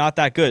the not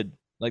that good.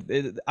 Like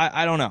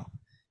I don't know.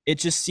 It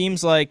just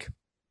seems like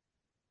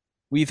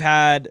we've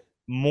had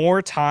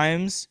more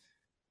times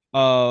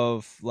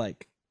of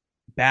like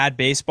bad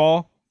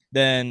baseball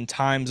than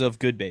times of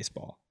good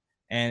baseball.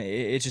 And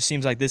it just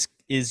seems like this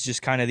is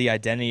just kind of the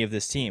identity of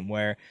this team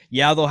where,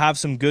 yeah, they'll have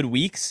some good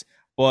weeks,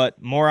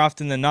 but more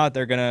often than not,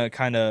 they're going to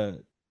kind of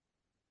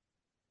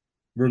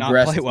not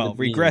regress play to the well, mean.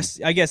 regress.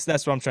 I guess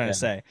that's what I'm trying to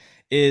Yeah. say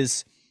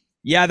is,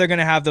 yeah, they're going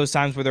to have those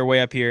times where they're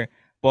way up here,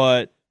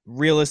 but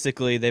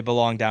realistically, they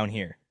belong down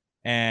here.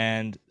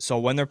 And so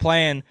when they're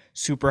playing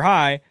super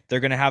high, they're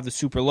going to have the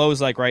super lows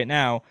like right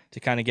now to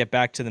kind of get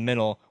back to the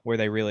middle where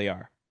they really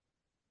are.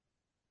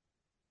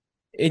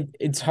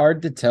 It's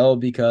hard to tell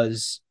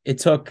because it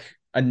took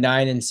a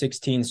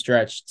 9-16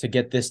 stretch to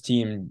get this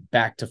team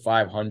back to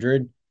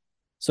 500.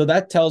 So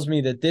that tells me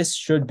that this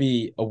should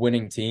be a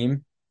winning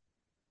team,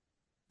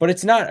 but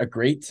it's not a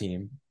great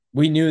team.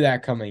 We knew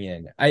that coming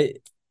in.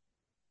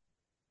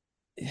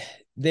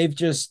 They've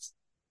just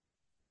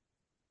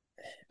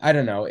I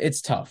don't know.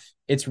 It's tough.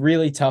 It's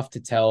really tough to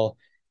tell.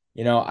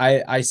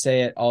 I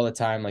say it all the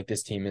time like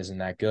this team isn't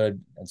that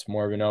good. It's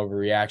more of an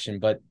overreaction,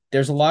 but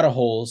there's a lot of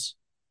holes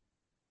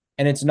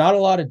and it's not a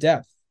lot of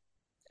depth.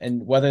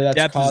 And whether that's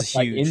Depth caused is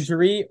by huge.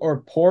 injury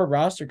or poor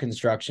roster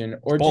construction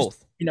It's or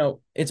just, both.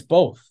 it's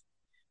both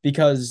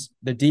because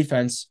the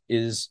defense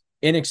is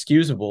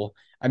inexcusable.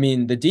 I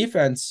mean, the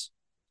defense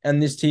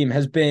and this team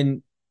has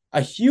been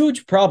a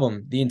huge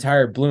problem the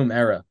entire Bloom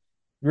era.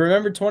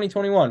 Remember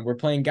 2021, we're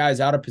playing guys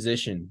out of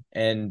position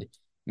and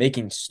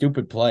making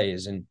stupid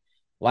plays. And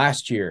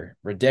last year,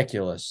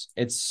 ridiculous.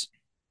 It's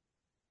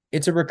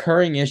a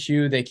recurring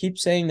issue. They keep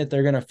saying that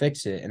they're going to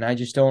fix it, and I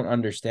just don't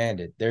understand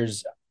it.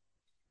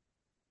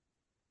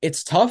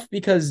 It's tough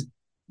because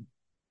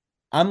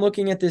I'm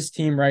looking at this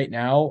team right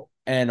now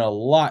and a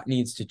lot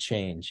needs to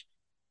change.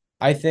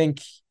 I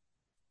think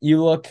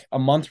you look a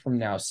month from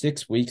now,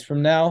 6 weeks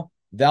from now,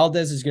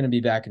 Valdez is going to be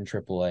back in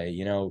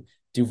AAA.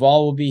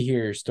 Duvall will be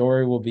here,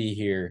 Story will be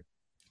here.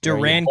 You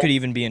Duran could hope.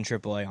 even be in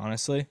AAA,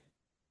 honestly.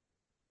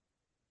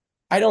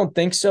 I don't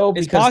think so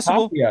It's because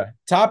possible.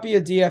 Tapia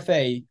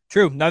DFA,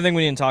 True. Nothing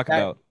we didn't talk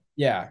that about.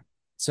 yeah.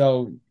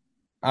 So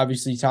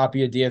obviously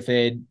Tapia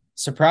DFA.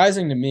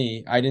 Surprising to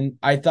me,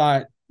 I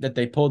thought that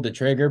they pulled the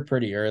trigger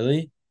pretty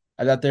early.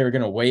 I thought they were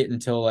gonna wait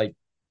until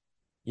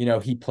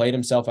he played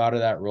himself out of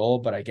that role,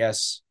 but I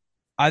guess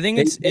I think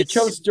they it's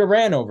chose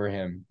Duran over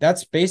him.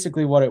 That's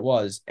basically what it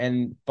was.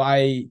 And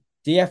by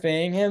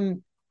DFAing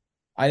him,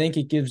 I think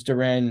it gives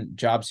Duran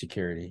job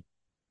security.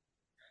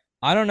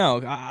 I don't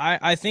know.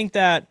 I think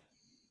that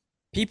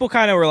people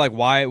kind of were like,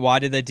 why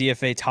did they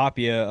DFA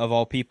Tapia of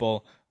all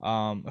people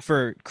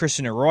for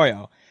Christian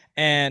Arroyo?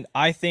 And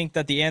I think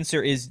that the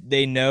answer is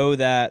they know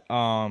that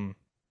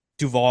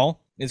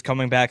Duvall is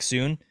coming back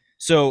soon,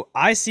 So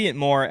I see it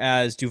more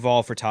as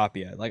Duvall for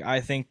Tapia. Like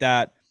I think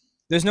that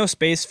there's no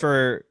space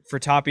for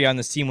Tapia on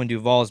this team when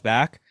Duvall is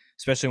back,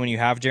 especially when you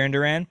have Jaron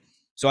Duran.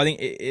 So I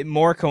think it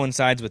more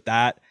coincides with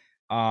that.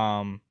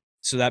 Um,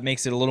 so that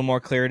makes it a little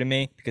more clear to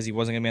me because he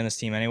wasn't going to be on this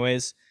team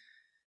anyways.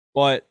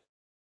 But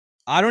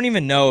I don't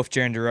even know if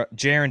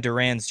Jaron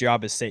Duran's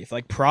job is safe.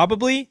 Like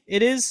probably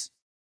it is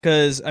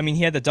because I mean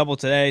he had the double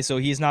today, so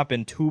he's not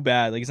been too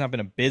bad. Like he's not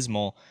been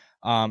abysmal.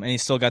 And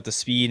he's still got the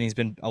speed, and he's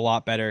been a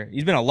lot better.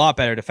 He's been a lot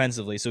better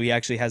defensively, so he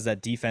actually has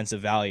that defensive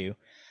value.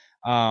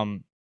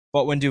 Um,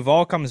 but when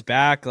Duvall comes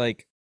back,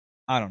 like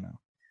I don't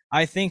know.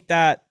 I think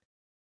that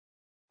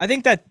I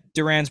think that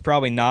Duran's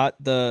probably not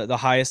the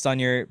highest on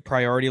your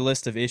priority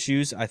list of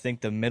issues. I think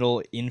the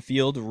middle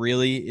infield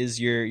really is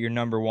your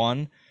number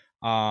one.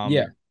 Yeah, Um,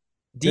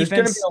 there's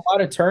going to be defense, a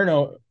lot of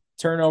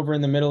turnover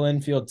in the middle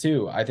infield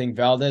too. I think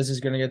Valdez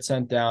is going to get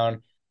sent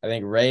down. I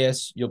think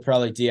Reyes, you'll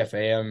probably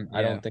DFA him.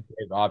 I yeah, don't think they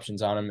have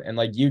options on him. And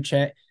like Yu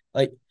Chang,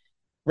 like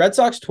Red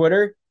Sox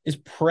Twitter is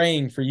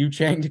praying for Yu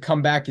Chang to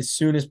come back as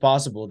soon as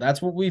possible.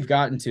 That's what we've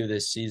gotten to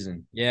this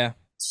season, yeah.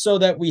 so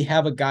that we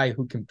have a guy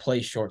who can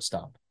play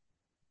shortstop.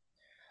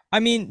 I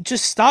mean,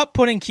 just stop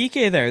putting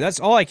Kike there. That's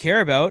all I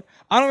care about.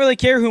 I don't really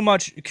care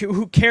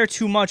who care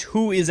too much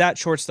who is at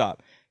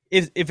shortstop.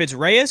 If it's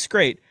Reyes,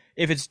 great.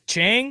 If it's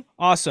Chang,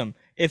 awesome.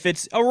 If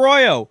it's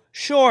Arroyo,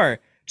 sure.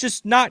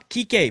 Just not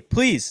Kike,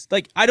 please.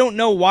 Like I don't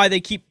know why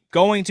they keep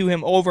going to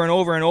him over and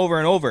over and over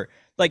and over.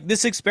 Like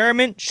this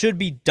experiment should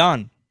be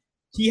done.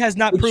 He has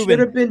not It should proven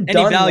have been any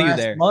done value last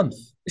there. month.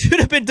 Should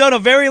have been done a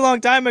very long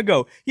time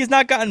ago. He's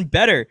not gotten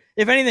better.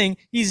 If anything,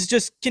 he's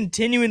just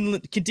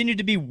continued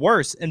to be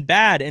worse and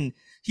bad, and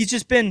he's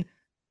just been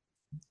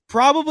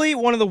probably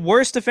one of the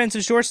worst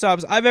defensive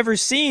shortstops I've ever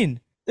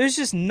seen. There's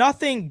just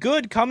nothing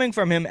good coming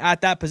from him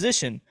at that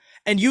position.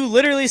 And you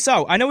literally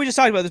saw, I know we just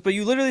talked about this, but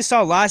you literally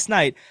saw last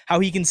night how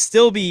he can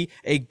still be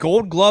a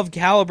gold glove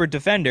caliber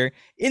defender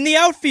in the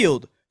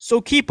outfield.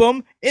 So keep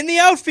him in the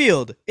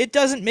outfield. It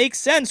doesn't make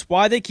sense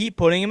why they keep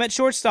putting him at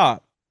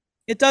shortstop.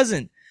 It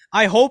doesn't.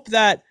 I hope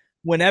that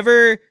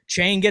whenever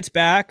Chang gets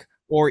back,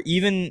 or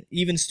even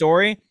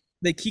Story,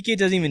 that Kike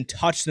doesn't even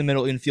touch the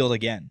middle infield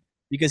again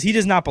because he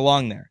does not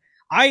belong there.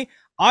 I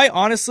I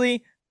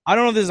honestly I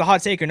don't know if this is a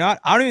hot take or not.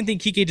 I don't even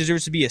think Kike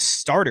deserves to be a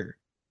starter.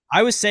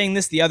 I was saying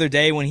this the other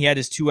day when he had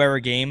his 2 hour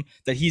game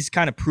that he's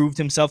kind of proved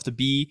himself to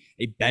be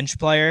a bench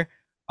player.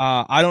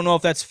 I don't know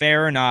if that's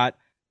fair or not,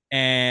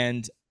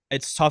 and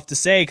it's tough to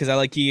say because I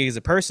like Kike as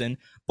a person.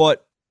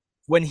 But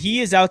when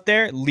he is out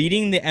there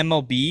leading the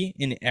MLB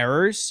in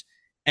errors,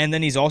 and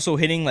then he's also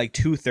hitting like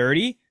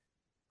 230,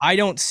 I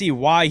don't see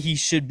why he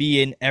should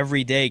be an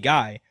everyday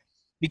guy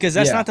because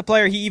that's Yeah, not the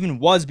player he even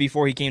was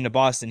before he came to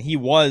Boston. He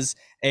was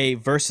a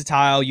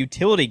versatile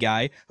utility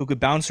guy who could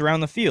bounce around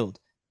the field.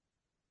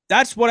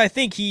 That's what I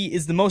think he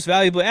is the most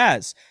valuable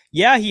as.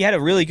 Yeah, he had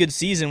a really good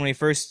season when he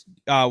first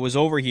was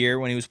over here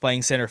when he was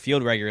playing center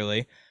field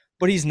regularly,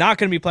 but he's not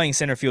going to be playing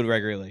center field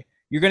regularly.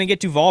 You're going to get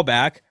Duvall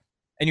back,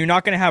 and you're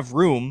not going to have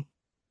room,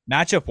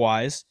 matchup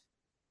wise,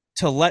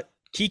 to let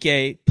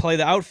Kike play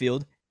the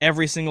outfield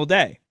every single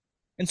day.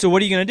 And so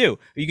what are you going to do?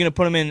 Are you going to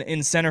put him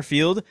in center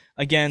field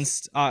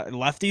against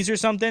lefties or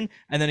something,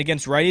 and then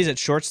against righties at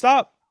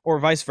shortstop, or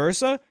vice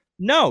versa?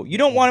 No, you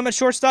don't want him at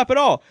shortstop at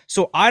all.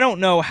 So I don't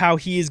know how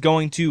he is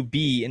going to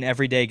be an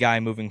everyday guy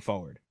moving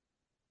forward.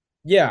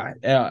 yeah.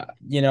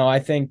 I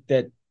think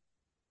that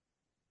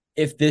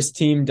if this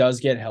team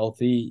does get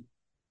healthy,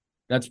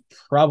 that's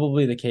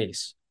probably the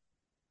case.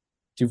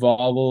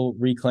 Duvall will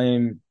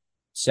reclaim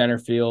center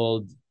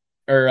field,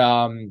 or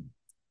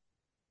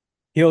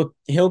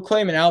he'll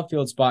claim an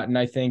outfield spot, and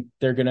I think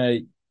they're gonna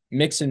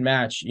mix and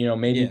match.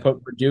 Maybe Yeah,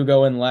 put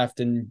Verdugo in left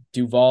and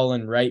Duvall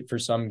in right for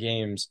some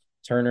games.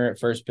 Turner at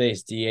first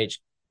base, DH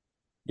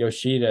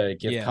Yoshida,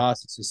 give yeah.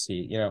 Casas a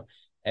seat.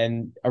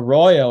 And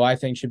Arroyo, I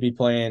think, should be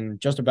playing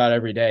just about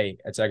every day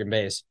at second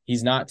base.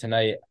 He's not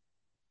tonight.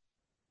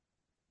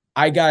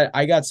 I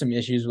got some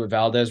issues with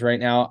Valdez right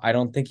now. I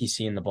don't think he's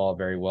seeing the ball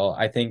very well.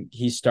 I think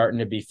he's starting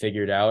to be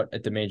figured out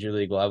at the major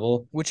league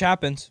level. Which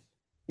happens.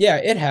 Yeah,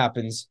 it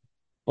happens,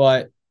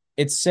 but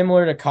it's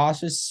similar to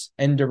Casas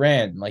and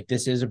Duran. Like,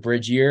 this is a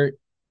bridge year.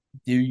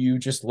 Do you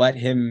just let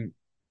him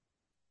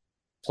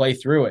play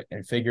through it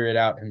and figure it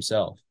out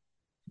himself?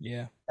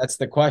 Yeah. That's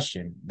the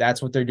question.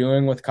 That's what they're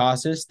doing with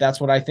Casas.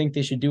 That's what I think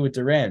they should do with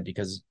Duran,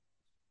 because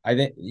I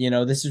think,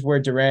 this is where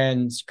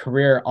Duran's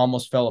career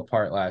almost fell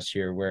apart last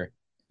year, where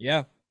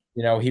Yeah.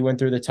 he went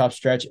through the tough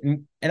stretch,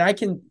 and I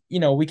can,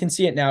 we can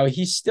see it now.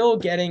 He's still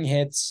getting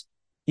hits.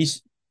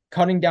 He's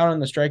cutting down on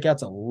the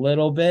strikeouts a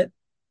little bit.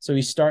 So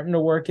he's starting to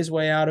work his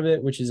way out of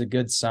it, which is a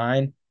good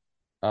sign.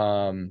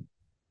 Um,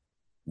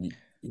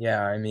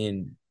 yeah, I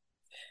mean,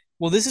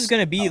 Well, this is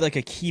going to be like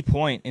a key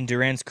point in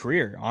Durant's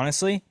career,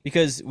 honestly,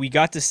 because we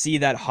got to see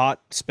that hot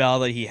spell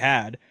that he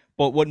had.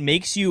 But what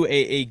makes you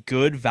a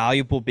good,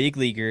 valuable big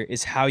leaguer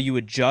is how you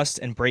adjust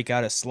and break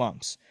out of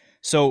slumps.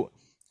 So,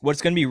 what's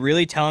going to be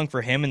really telling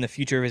for him in the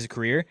future of his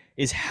career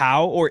is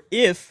how or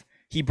if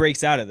he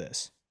breaks out of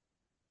this.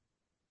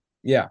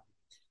 yeah.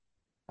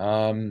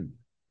 Um,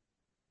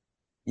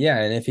 Yeah,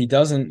 and if he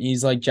doesn't,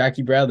 he's like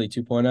Jackie Bradley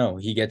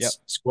 2.0. He Yep. gets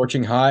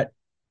scorching hot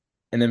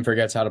and then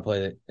forgets how to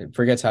play it,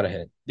 forgets how to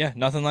hit. Yeah,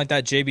 nothing like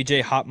that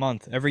JBJ hot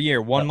month. Every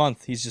year, one Yep.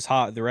 month he's just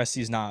hot, the rest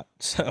he's not.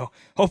 So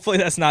hopefully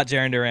that's not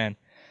Jaron Duran.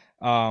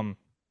 Um,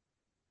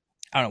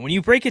 I don't know. When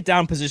you break it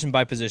down position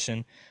by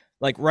position,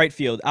 like right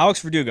field, Alex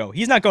Verdugo,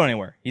 he's not going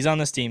anywhere. He's on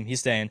this team. He's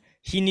staying.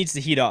 He needs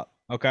to heat up.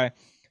 Okay.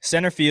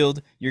 Center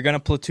field, you're gonna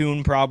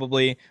platoon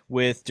probably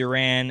with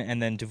Duran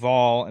and then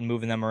Duvall and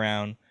moving them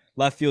around.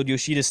 Left field,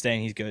 Yoshida's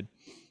staying. He's good.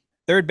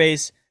 Third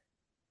base,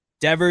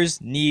 Devers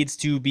needs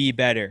to be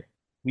better.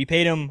 We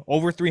paid him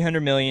over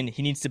 300 million.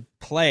 He needs to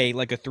play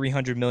like a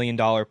 300 million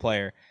dollar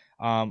player.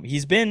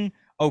 He's been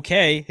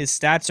okay. His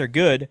stats are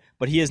good,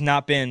 but he has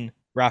not been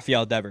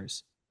Rafael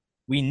Devers.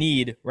 We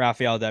need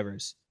Rafael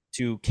Devers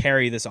to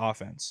carry this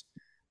offense.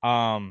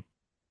 Um,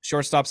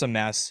 Shortstop's a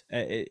mess.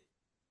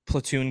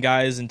 Platoon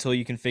guys until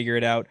you can figure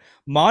it out.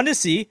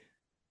 Mondesi,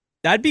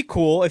 that'd be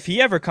cool if he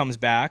ever comes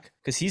back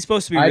because he's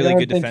supposed to be really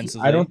good I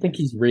defensively. don't think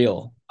he's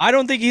real. I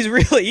don't think he's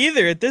real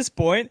either at this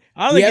point.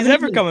 I don't We think he's haven't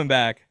ever even coming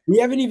back. we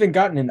haven't even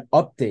gotten an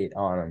update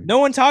on him. No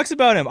one talks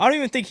about him. I don't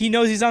even think he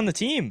knows he's on the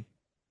team.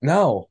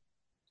 No.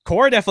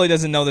 Cora definitely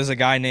doesn't know there's a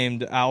guy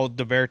named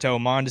Alberto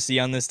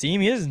Mondesi on this team.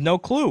 He has no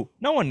clue.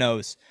 No one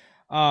knows.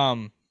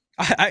 Um,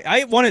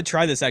 I want to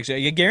try this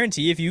actually. I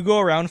guarantee if you go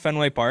around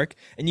Fenway Park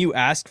and you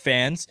ask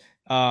fans,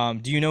 do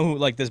you know who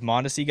like this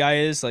Mondesi guy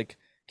is? Like,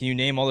 can you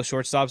name all the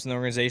shortstops in the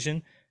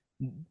organization?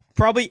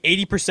 Probably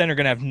 80% are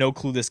gonna have no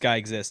clue this guy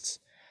exists.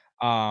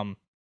 Um,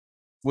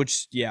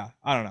 which, yeah,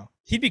 I don't know.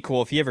 He'd be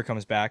cool if he ever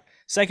comes back.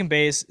 Second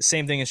base,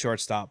 same thing as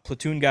shortstop.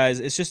 Platoon guys,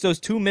 it's just those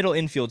two middle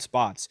infield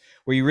spots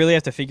where you really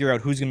have to figure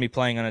out who's going to be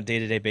playing on a day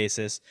to day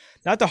basis.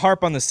 Not to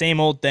harp on the same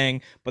old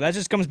thing, but that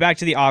just comes back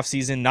to the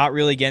offseason, not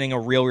really getting a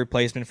real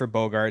replacement for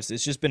Bogarts.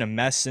 It's just been a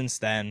mess since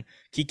then.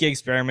 Kike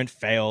experiment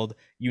failed.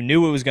 You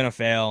knew it was going to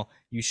fail.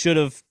 You should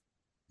have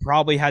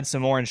probably had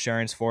some more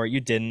insurance for it. You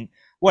didn't.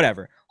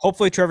 Whatever.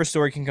 Hopefully Trevor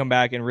Story can come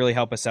back and really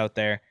help us out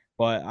there.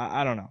 But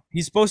I don't know.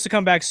 He's supposed to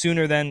come back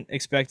sooner than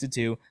expected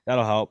to.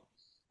 That'll help.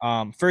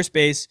 First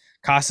base,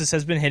 Casas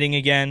has been hitting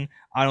again.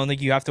 I don't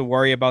think you have to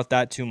worry about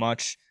that too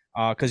much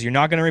because you're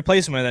not going to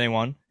replace him with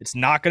anyone. It's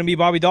not going to be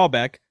Bobby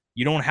Dahlbeck.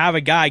 You don't have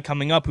a guy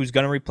coming up who's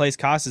going to replace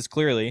Casas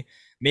clearly.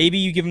 Maybe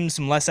you give him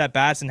some less at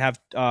bats and have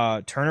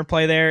Turner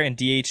play there and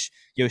DH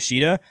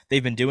Yoshida.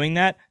 They've been doing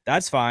that.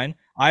 That's fine.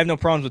 I have no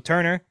problems with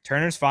Turner.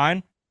 Turner's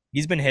fine.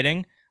 He's been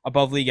hitting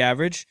above league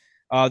average.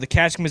 The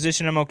catching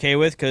position I'm okay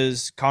with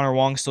because Connor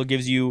Wong still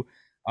gives you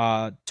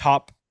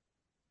top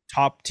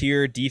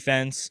tier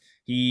defense.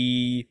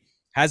 He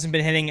hasn't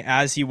been hitting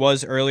as he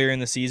was earlier in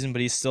the season,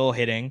 but he's still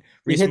hitting. He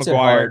Reese hits it McGuire,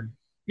 hard.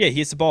 yeah, he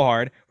hits the ball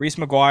hard. Reese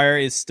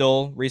McGuire is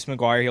still Reese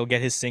McGuire. He'll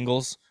get his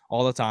singles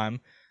all the time.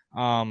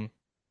 Um,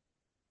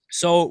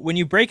 so when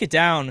you break it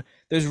down,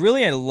 there's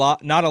really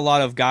not a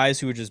lot of guys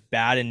who are just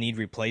bad and need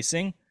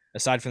replacing,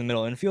 aside from the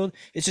middle infield.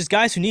 It's just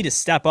guys who need to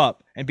step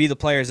up and be the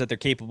players that they're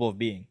capable of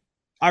being.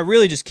 I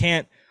really just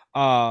can't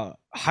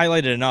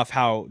highlight it enough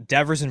how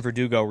Devers and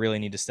Verdugo really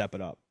need to step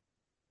it up.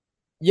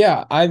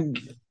 Yeah,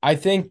 I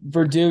think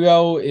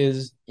Verdugo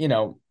is,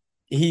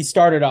 he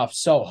started off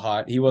so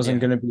hot. He wasn't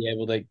Yeah. going to be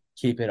able to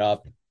keep it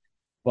up,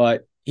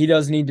 but he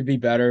does need to be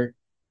better,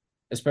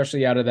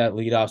 especially out of that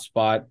leadoff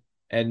spot.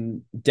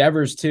 And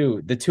Devers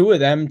too. The two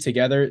of them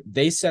together,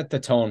 they set the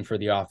tone for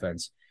the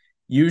offense.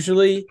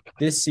 Usually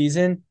this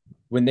season,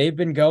 when they've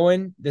been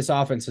going, this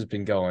offense has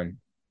been going.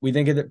 We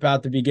think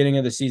about the beginning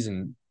of the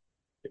season.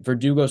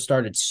 Verdugo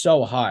started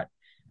so hot,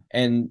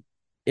 and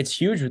it's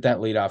huge with that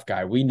leadoff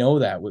guy. We know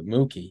that with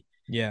Mookie.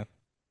 Yeah.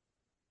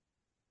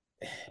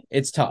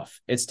 It's tough.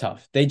 It's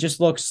tough. They just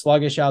look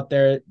sluggish out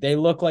there. They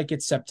look like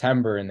it's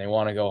September and they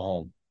want to go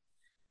home.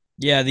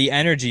 Yeah, the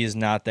energy is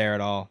not there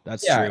at all.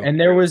 That's Yeah, true. and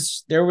there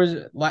was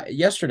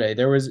yesterday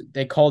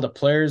they called a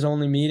players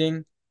only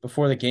meeting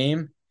before the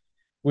game,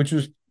 which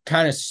was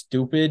kind of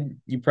stupid.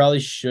 You probably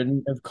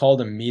shouldn't have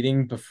called a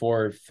meeting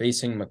before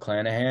facing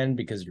McClanahan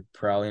because you're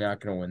probably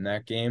not going to win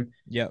that game.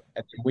 Yep.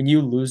 And when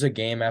you lose a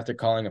game after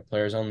calling a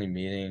players only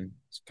meeting,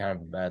 it's kind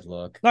of a bad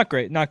look. Not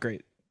great. Not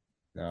great.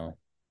 No,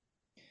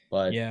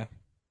 but Yeah.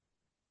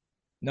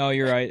 No,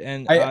 you're right.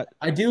 And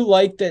I do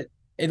like that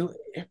it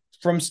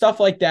from stuff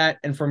like that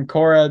and from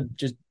Cora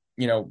just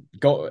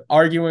go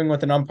arguing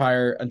with an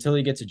umpire until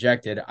he gets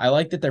ejected. I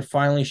like that they're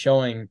finally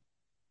showing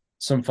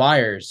some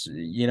fires.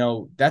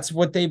 That's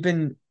what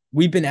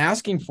we've been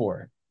asking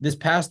for this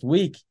past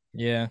week.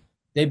 yeah.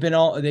 They've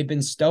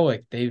been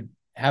stoic. They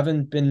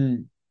haven't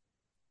been,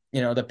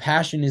 the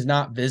passion is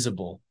not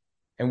visible.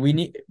 And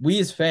we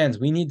as fans,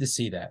 we need to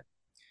see that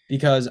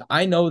because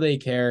I know they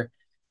care,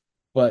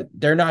 but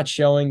they're not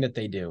showing that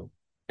they do.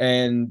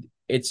 And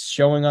it's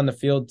showing on the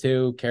field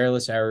too,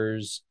 careless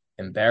errors,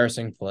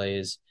 embarrassing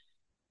plays.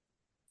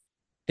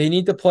 They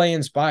need to play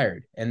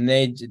inspired, and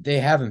they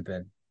haven't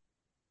been.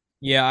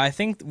 Yeah, I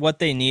think what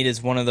they need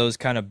is one of those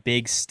kind of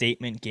big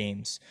statement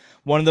games.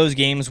 One of those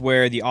games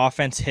where the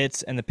offense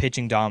hits and the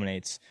pitching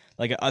dominates.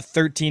 Like a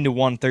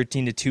 13-1,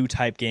 13-2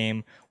 type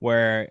game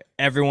where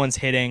everyone's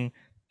hitting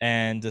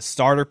and the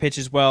starter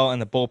pitches well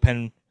and the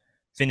bullpen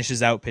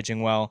finishes out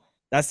pitching well.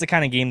 That's the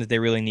kind of game that they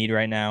really need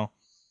right now.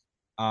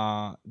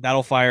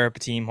 That'll fire up a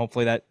team.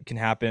 Hopefully that can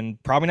happen.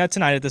 Probably not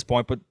tonight at this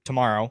point, but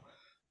tomorrow,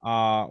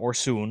 or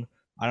soon.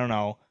 I don't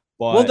know,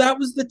 Well, but that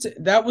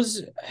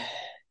was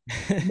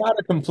not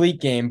a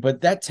complete game,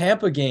 but that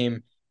Tampa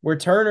game where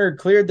Turner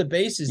cleared the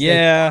bases, they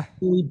yeah,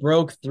 finally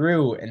broke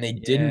through and they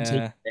didn't take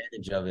yeah,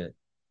 advantage of it.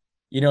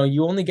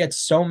 You only get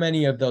so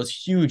many of those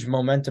huge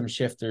momentum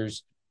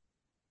shifters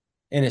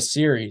in a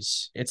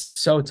series. It's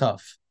so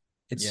tough.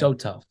 It's yeah. so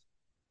tough.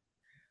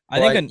 I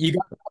think But you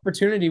got an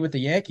opportunity with the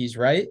Yankees,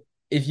 right?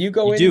 If you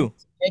go you in do.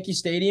 Yankee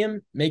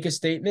Stadium, make a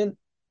statement,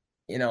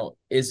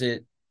 is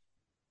it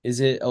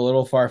a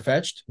little far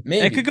fetched?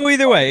 It could Maybe. go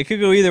either way. It could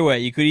go either way.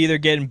 You could either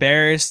get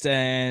embarrassed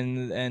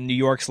and New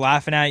York's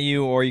laughing at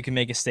you, or you can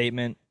make a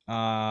statement.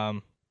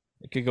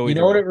 It could go You either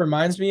know what way. it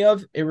reminds me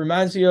of? It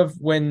reminds me of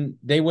when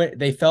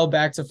they fell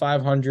back to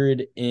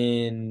 500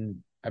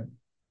 in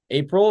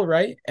April,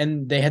 right?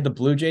 And they had the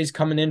Blue Jays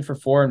coming in for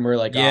four, and we're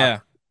like, ah, Yeah,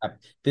 crap.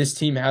 This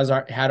team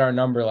had our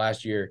number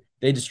last year.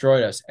 They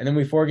destroyed us, and then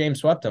we 4 game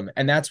swept them,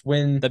 and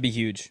that'd be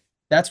huge.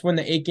 that's when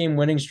the 8 game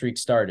winning streak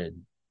started.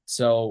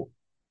 So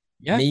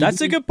Yeah,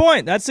 that's a maybe, good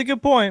point. That's a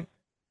good point.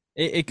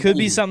 It could be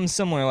maybe, something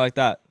similar like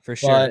that for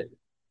sure. but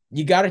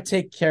you got to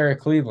take care of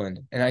Cleveland,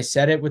 and I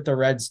said it with the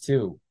Reds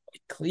too.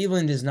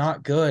 Cleveland is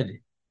not good.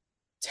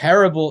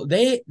 Terrible.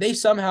 They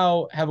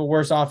somehow have a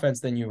worse offense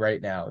than you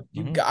right now.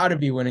 You Hmm. got to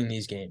be winning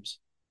these games.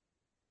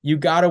 You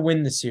got to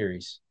win the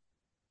series.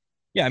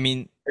 Yeah, I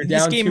mean, They're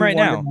this down game two right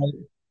one now, tonight.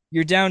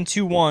 you're down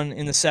 2-1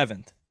 in the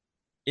seventh.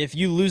 If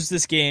you lose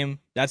this game,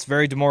 that's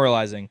very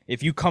demoralizing.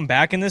 If you come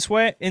back in this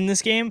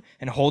game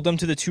and hold them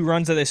to the 2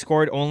 runs that they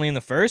scored only in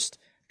the first,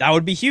 that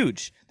would be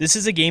huge. This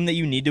is a game that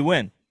you need to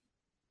win.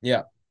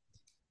 Yeah,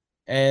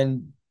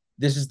 and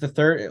this is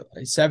the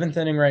seventh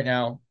inning right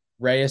now.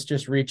 Reyes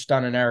just reached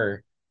on an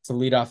error to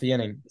lead off the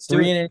inning. Let's do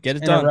Three it. innings Get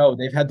it in a done. row,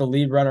 they've had the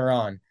lead runner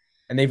on,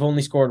 and they've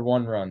only scored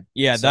 1 run.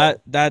 Yeah, So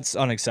that's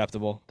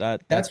unacceptable.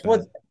 That's that's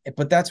what, bad.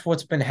 but that's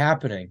what's been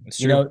happening. It's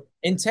true.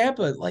 In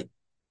Tampa, like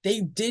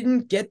they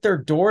didn't get their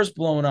doors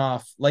blown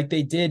off like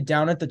they did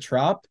down at the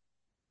Trop.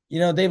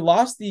 They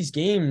lost these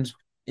games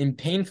in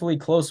painfully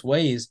close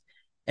ways,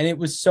 and it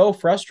was so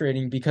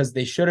frustrating because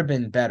they should have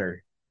been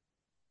better.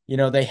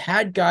 They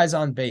had guys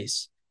on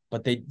base,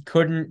 but they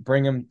couldn't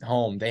bring them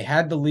home. They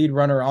had the lead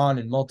runner on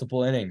in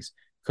multiple innings,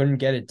 couldn't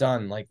get it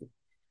done. Like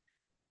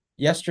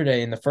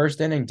yesterday in the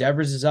first inning,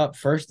 Devers is up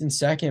first and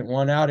second,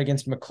 1 out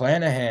against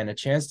McClanahan, a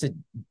chance to,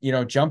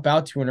 jump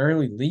out to an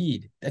early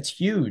lead. That's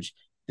huge.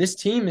 This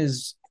team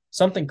is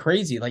something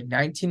crazy, like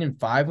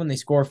 19-5 when they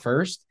score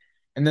first,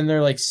 and then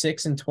they're like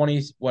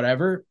 6-20,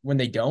 whatever, when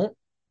they don't.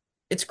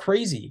 It's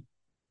crazy.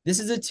 This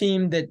is a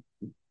team that,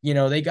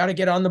 they got to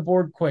get on the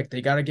board quick.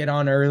 They got to get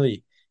on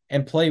early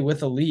and play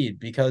with a lead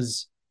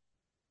because,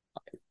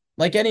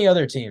 like any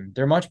other team,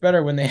 they're much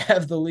better when they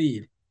have the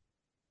lead.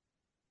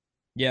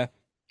 Yeah.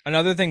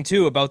 Another thing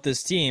too about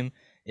this team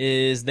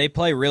is they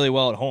play really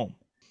well at home.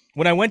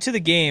 When I went to the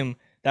game,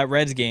 that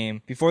Reds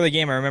game, before the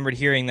game I remembered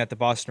hearing that the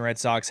Boston Red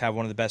Sox have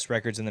one of the best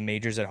records in the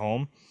majors at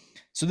home.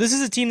 So this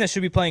is a team that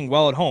should be playing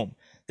well at home.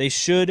 They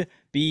should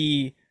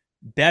be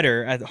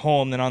better at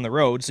home than on the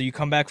road. So you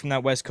come back from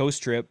that West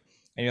Coast trip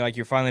and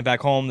you're finally back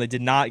home. They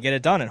did not get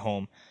it done at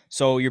home.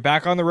 So you're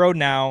back on the road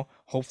now.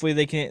 Hopefully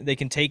they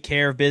can take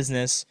care of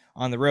business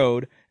on the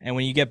road. And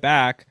when you get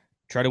back,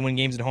 try to win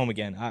games at home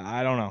again.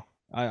 I don't know.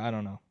 I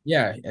don't know.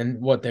 Yeah, and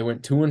what they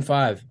went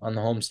 2-5 on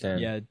the homestand.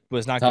 Yeah, it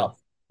was not good.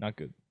 Tough. Not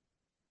good.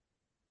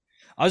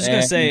 I was just gonna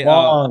And say,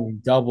 long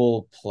double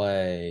of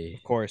play.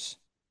 course,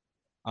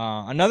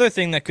 another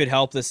thing that could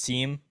help this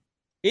team.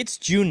 It's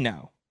June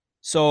now,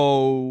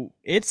 so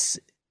it's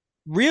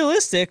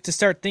realistic to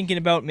start thinking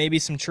about maybe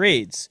some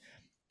trades.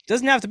 It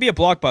doesn't have to be a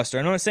blockbuster.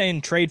 I'm not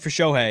saying trade for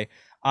Shohei.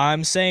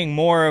 I'm saying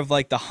more of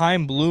like the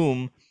Heim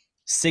Bloom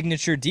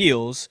signature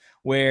deals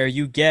where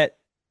you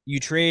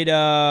trade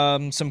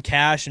some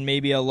cash and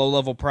maybe a low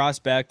level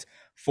prospect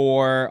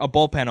for a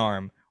bullpen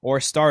arm or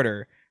a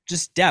starter.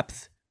 Just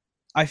depth.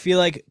 I feel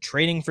like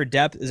trading for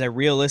depth is a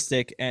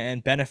realistic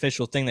and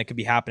beneficial thing that could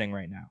be happening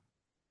right now.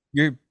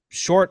 You're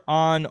short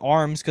on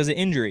arms because of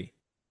injury.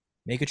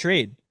 Make a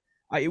trade.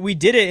 We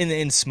did it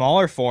in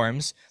smaller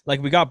forms.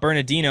 Like we got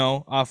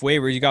Bernardino off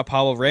waivers. You got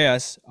Pablo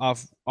Reyes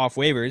off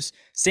waivers.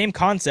 Same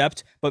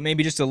concept, but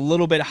maybe just a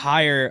little bit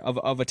higher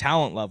of a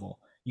talent level.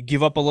 You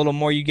give up a little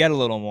more, you get a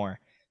little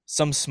more.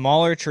 Some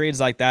smaller trades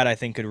like that, I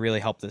think, could really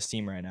help this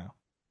team right now.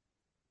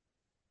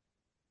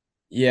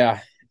 Yeah,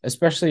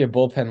 especially a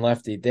bullpen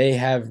lefty. They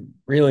have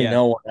really Yeah.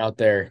 no one out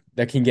there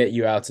that can get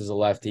you outs as a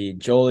lefty.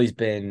 Jolie's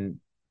been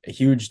a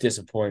huge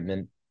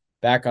disappointment.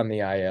 Back on the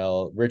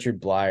IL.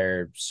 Richard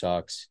Blyer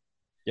sucks.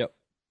 Yep.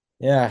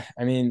 Yeah,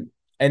 I mean,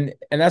 and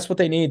that's what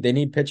they need. They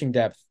need pitching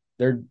depth.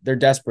 They're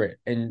desperate.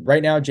 And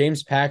right now,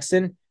 James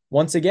Paxton,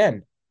 once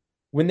again,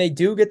 when they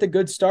do get the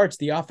good starts,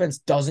 the offense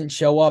doesn't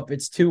show up.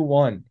 It's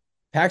 2-1.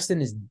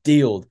 Paxton is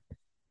dealed.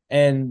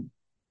 And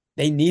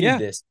they needed Yeah.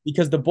 this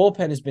because the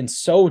bullpen has been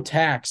so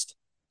taxed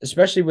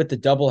especially with the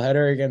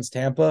doubleheader against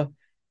Tampa,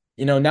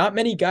 not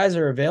many guys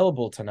are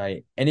available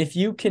tonight. And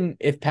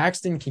if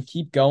Paxton can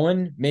keep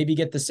going, maybe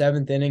get the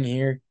seventh inning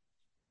here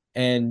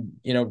and,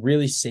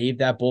 really save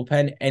that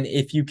bullpen. And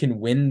if you can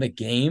win the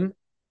game,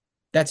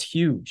 that's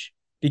huge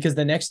because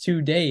the next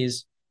 2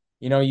 days,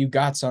 you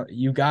got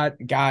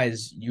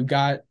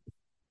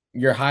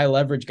your high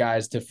leverage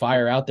guys to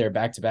fire out there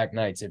back to back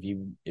nights if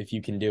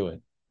you can do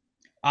it.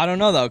 I don't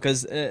know though,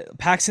 because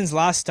Paxton's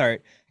last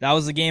start, that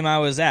was the game I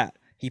was at.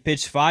 He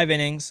pitched 5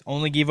 innings,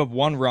 only gave up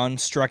 1 run,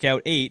 struck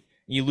out 8.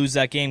 You lose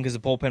that game because the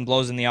bullpen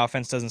blows and the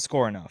offense doesn't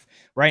score enough.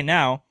 Right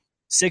now,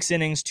 6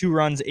 innings, 2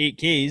 runs, 8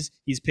 Ks.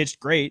 He's pitched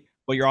great,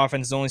 but your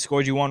offense has only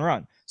scored you 1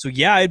 run. So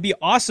yeah, it'd be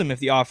awesome if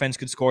the offense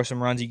could score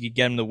some runs. You could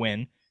get him to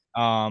win,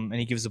 and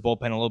he gives the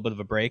bullpen a little bit of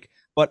a break.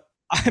 But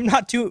I'm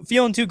not too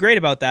feeling too great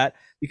about that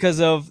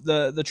because of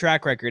the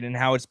track record and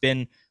how it's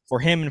been for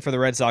him and for the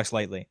Red Sox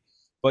lately.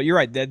 But you're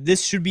right.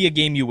 This should be a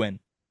game you win.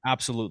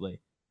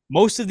 Absolutely.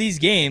 Most of these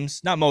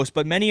games, not most,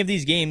 but many of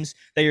these games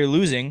that you're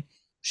losing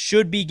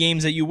should be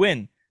games that you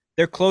win.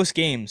 They're close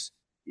games.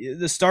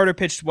 The starter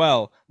pitched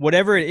well.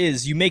 Whatever it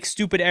is, you make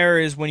stupid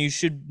errors when you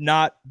should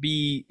not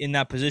be in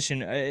that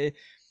position.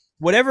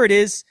 Whatever it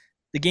is,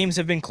 the games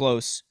have been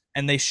close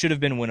and they should have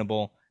been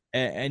winnable.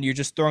 And you're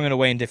just throwing it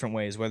away in different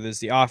ways, whether it's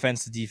the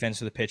offense, the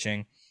defense, or the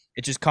pitching.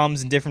 It just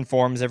comes in different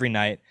forms every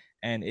night,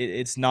 and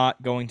it's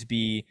not going to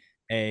be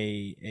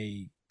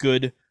a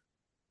good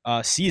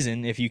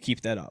season if you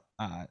keep that up.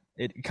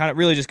 It kind of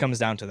really just comes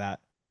down to that.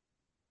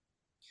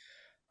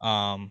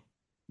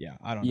 Yeah,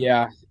 I don't know.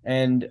 Yeah.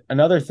 And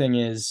another thing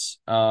is,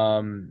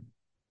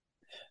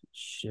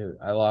 shoot,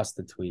 I lost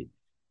the tweet.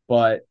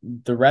 But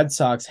the Red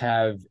Sox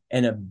have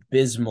an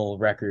abysmal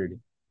record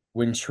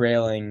when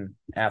trailing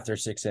after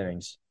 6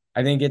 innings.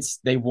 I think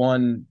they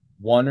won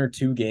 1 or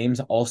 2 games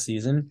all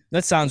season.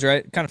 That sounds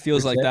right. It kind of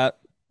feels like that.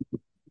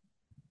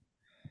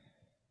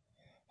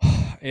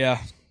 Yeah.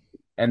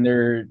 And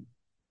they're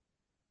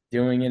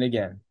doing it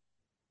again.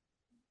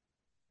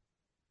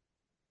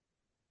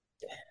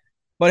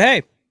 But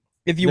hey,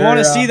 if you want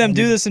to see them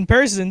do this in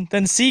person,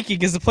 then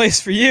SeatGeek is the place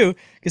for you.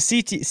 Because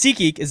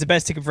SeatGeek is the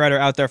best ticket provider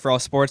out there for all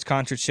sports,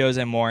 concerts, shows,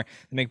 and more.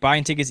 They make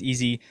buying tickets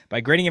easy by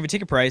grading every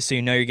ticket price so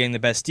you know you're getting the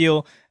best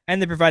deal.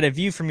 And they provide a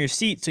view from your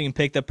seat so you can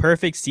pick the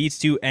perfect seats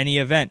to any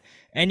event.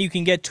 And you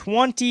can get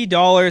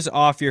 $20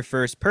 off your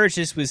first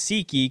purchase with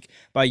SeatGeek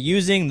by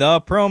using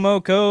the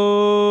promo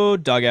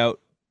code DUGOUT.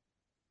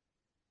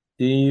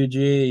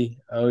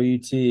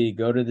 DUGOUT.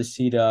 Go to the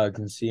Sea Dogs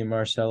and see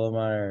Marcelo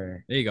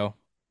Meyer. There you go.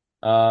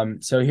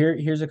 So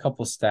here's a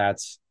couple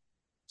stats.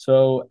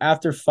 So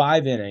after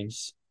 5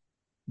 innings,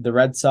 the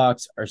Red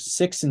Sox are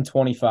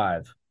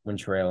 6-25 when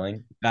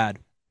trailing. Bad.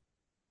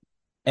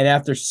 And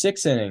after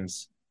 6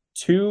 innings,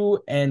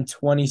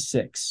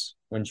 2-26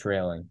 when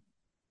trailing.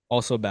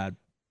 Also bad.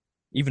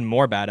 Even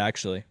more bad,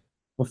 actually.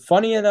 But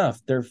funny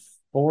enough, they're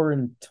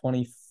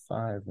 4-25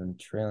 when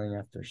trailing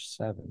after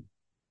 7.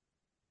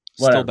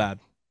 Whatever. Still bad.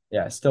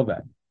 Yeah, still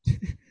bad.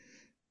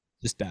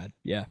 Just bad.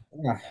 Yeah.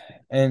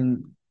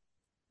 And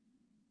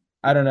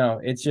I don't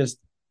know. It's just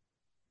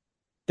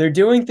they're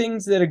doing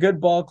things that a good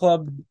ball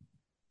club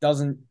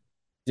doesn't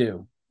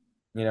do.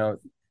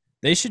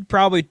 They should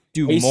probably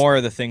do more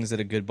of the things that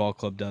a good ball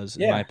club does,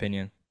 in my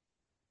opinion.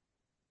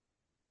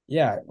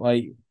 Yeah,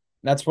 like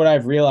that's what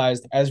I've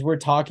realized as we're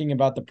talking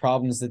about the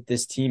problems that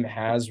this team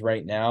has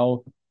right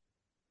now.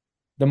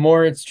 The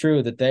more it's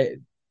true that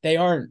they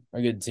aren't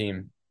a good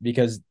team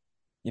because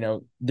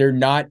they're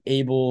not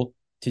able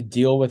to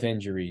deal with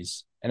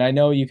injuries. And I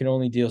know you can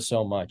only deal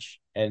so much,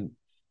 and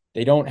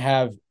they don't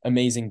have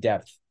amazing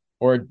depth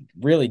or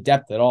really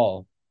depth at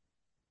all.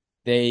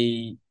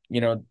 You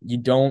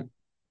don't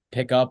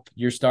pick up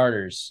your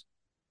starters.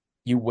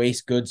 You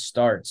waste good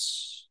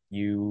starts.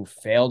 You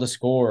fail to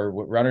score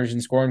with runners in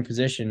scoring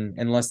position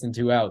in less than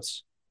 2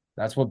 outs.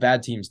 That's what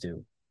bad teams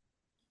do.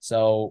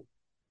 So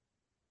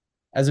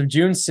as of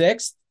June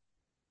 6th,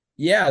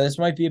 yeah, this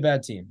might be a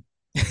bad team.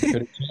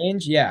 Could it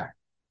change? Yeah.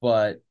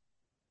 But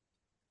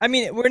I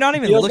mean, we're not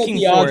even feels looking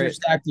like the for odds it. are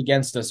stacked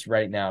against us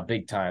right now,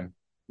 big time.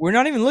 We're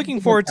not even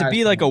looking for it to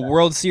be like a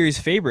World Series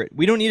favorite.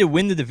 We don't need to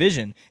win the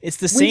division. It's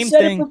the same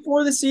thing. We said it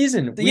before the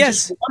season. We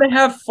Yes. just want to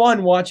have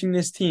fun watching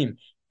this team,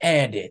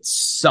 and it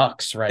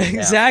sucks right now.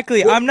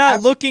 Exactly. I'm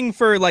not looking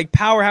for like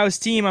powerhouse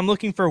team. I'm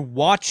looking for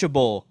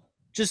watchable.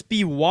 Just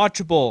be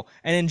watchable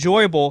and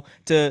enjoyable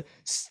to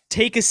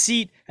take a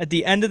seat at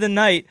the end of the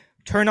night,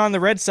 turn on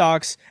the Red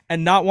Sox,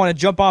 and not want to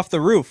jump off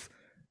the roof.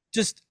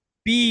 Just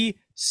be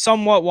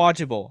somewhat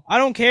watchable. I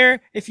don't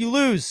care if you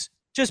lose.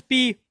 Just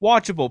be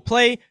watchable.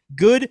 Play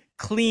good,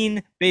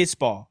 clean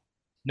baseball.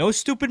 No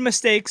stupid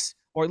mistakes,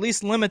 or at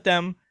least limit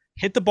them.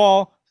 Hit the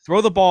ball,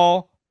 throw the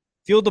ball,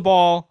 field the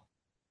ball,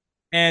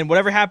 and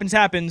whatever happens,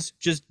 happens.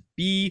 Just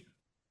be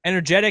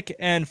energetic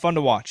and fun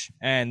to watch.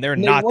 And they're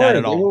not that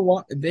at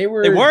all. They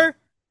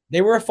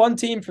were a fun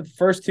team for the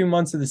first 2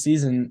 months of the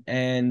season,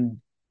 and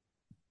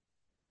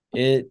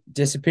it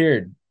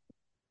disappeared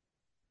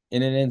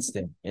in an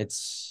instant.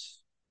 It's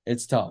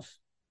tough.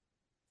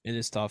 It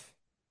is tough.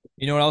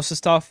 You know what else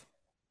is tough?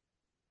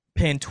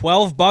 paying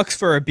 $12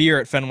 for a beer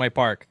at Fenway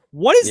Park.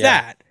 What is Yeah.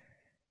 that?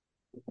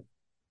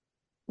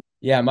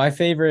 Yeah, my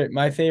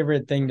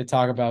favorite thing to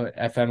talk about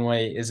at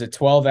Fenway is a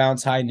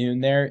 12-ounce high noon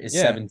there is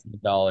Yeah.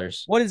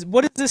 $17. What is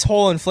this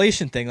whole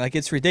inflation thing? Like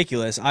it's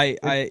ridiculous.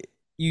 It,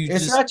 You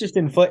it's just not just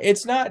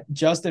it's not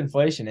just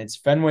inflation. It's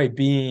Fenway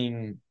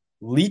being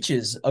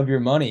leeches of your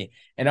money.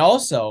 And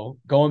also,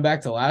 going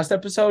back to last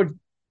episode,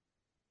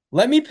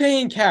 let me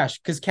pay in cash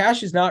because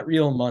cash is not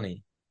real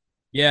money.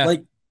 yeah.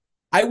 Like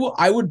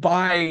I would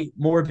buy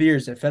more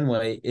beers at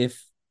Fenway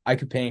if I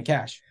could pay in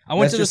cash. I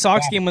went That's to the just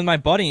Sox game with my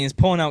buddy and he's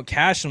pulling out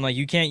cash. I'm like,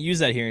 you can't use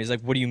that here. He's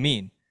like, what do you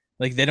mean?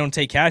 Like they don't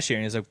take cash here.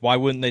 And he's like, why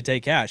wouldn't they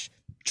take cash?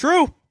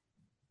 True.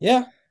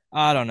 yeah.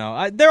 I don't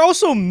know. They're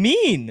also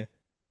mean.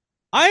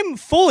 I'm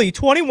fully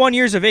 21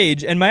 years of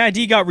age, and my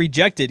ID got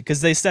rejected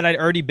because they said I'd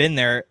already been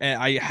there,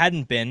 and I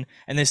hadn't been,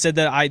 and they said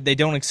that they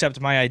don't accept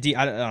my ID.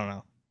 I don't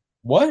know.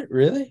 What?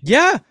 Really?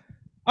 Yeah,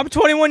 I'm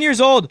 21 years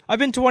old. I've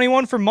been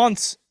 21 for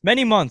months,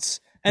 many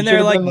months, You and should they're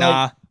have like, been like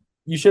nah.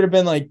 you should have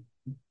been like,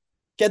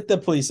 get the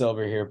police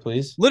over here,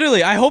 please.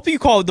 Literally, I hope you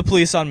called the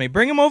police on me.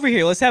 Bring them over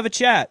here. Let's have a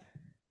chat.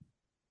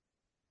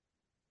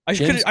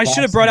 James I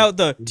should have brought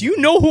Claxton. out the. Do you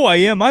know who I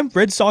am? I'm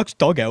Red Sox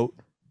dugout.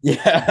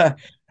 Yeah.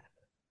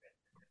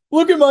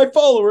 Look at my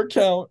follower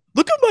count.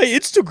 Look at my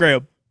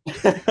Instagram.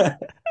 Put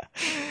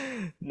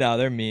No,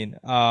 they're mean. him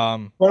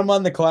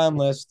on the clown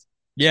list.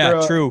 Yeah, Screw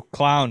it. true.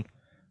 Clown.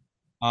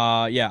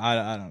 Yeah,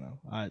 I don't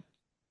know.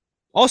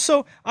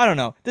 Also, I don't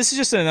know. This is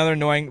just another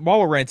annoying. While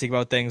we're ranting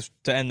about things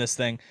to end this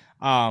thing,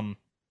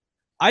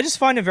 I just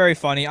find it very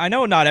funny. I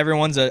know not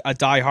everyone's a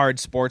diehard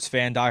sports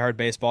fan, diehard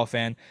baseball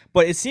fan,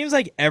 but it seems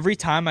like every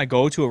time I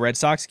go to a Red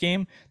Sox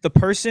game, the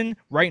person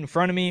right in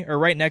front of me, or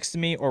right next to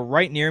me, or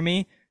right near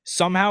me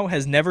somehow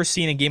has never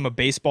seen a game of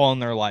baseball in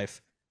their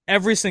life.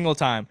 Every single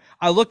time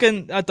I look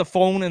at the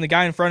phone and the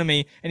guy in front of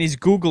me, and he's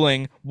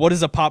googling what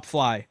is a pop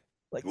fly.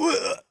 Like,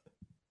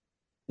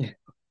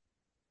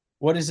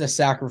 What is a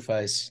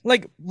sacrifice?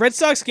 like Red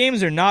Sox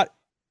games are not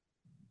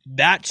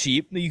that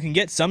cheap. You can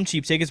get some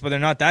cheap tickets, but they're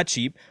not that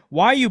cheap.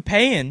 Why are you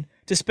paying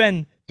to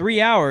spend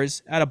 3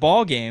 hours at a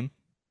ball game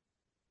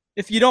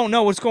if you don't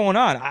know what's going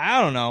on? I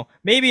don't know.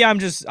 Maybe I'm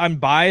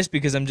biased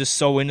because I'm just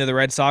so into the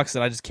Red Sox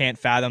that I just can't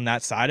fathom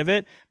that side of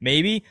it.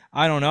 Maybe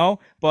I don't know,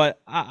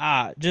 but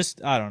I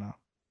don't know.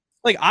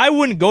 Like I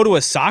wouldn't go to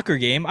a soccer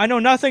game. I know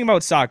nothing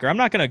about soccer. I'm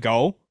not gonna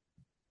go.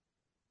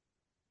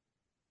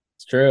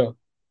 It's true.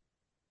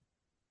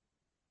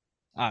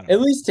 I don't At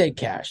know. least take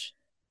cash.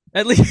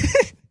 At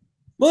least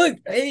Look,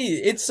 hey,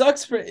 it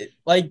sucks for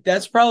like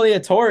that's probably a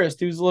tourist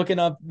who's looking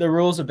up the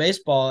rules of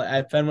baseball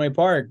at Fenway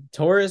Park.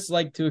 Tourists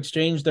like to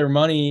exchange their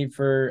money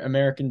for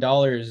American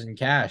dollars and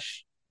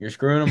cash. You're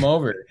screwing them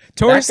over. That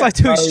tourists guy like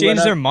to probably went exchange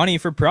up. their money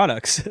for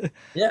products.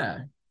 Yeah.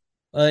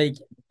 Like,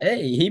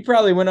 hey, he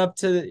probably went up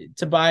to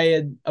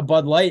buy a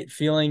Bud Light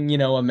feeling,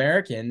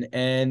 American,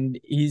 and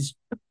he's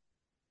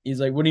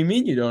like, "What do you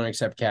mean you don't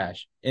accept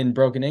cash?" in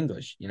broken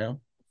English?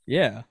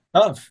 Yeah.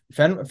 Tough.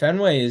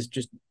 Fenway is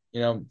just,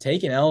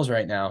 taking L's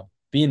right now,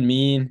 being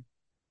mean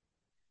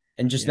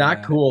and just not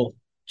Yeah. cool,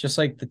 just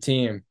like the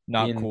team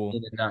Not cool.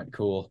 being not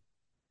cool,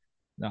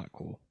 Not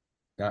cool.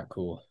 not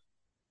cool.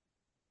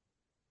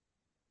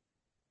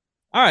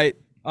 All right.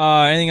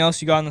 Anything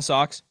else you got in the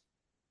Sox?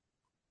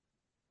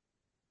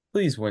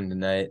 Please win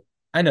tonight.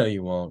 I know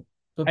you won't,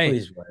 but Hey,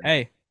 please win.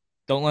 hey,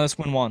 don't let us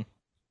win one.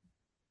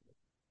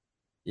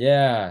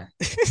 Yeah.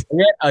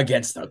 Yeah,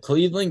 against the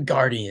Cleveland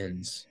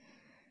Guardians.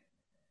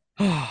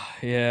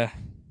 Yeah.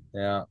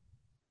 Yeah.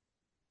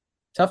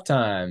 Tough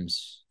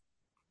times.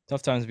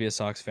 Tough times to be a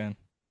Sox fan,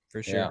 for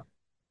Yeah. sure.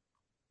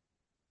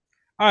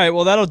 All right,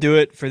 well that'll do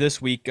it for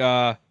this week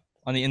on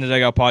the In the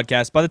Dugout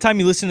podcast. By the time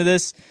you listen to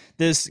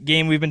this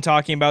game we've been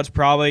talking about is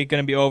probably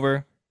going to be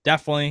over.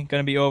 Definitely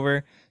going to be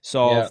over.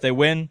 So Yeah. if they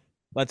win,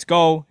 let's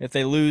go. If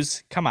they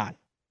lose, come on.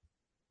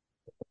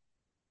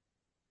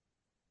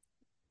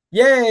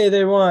 Yay,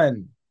 they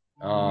won.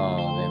 Oh,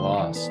 they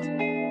lost.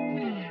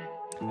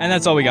 And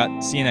that's all we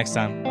got. See you next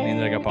time on the In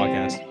the Dugout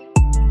podcast.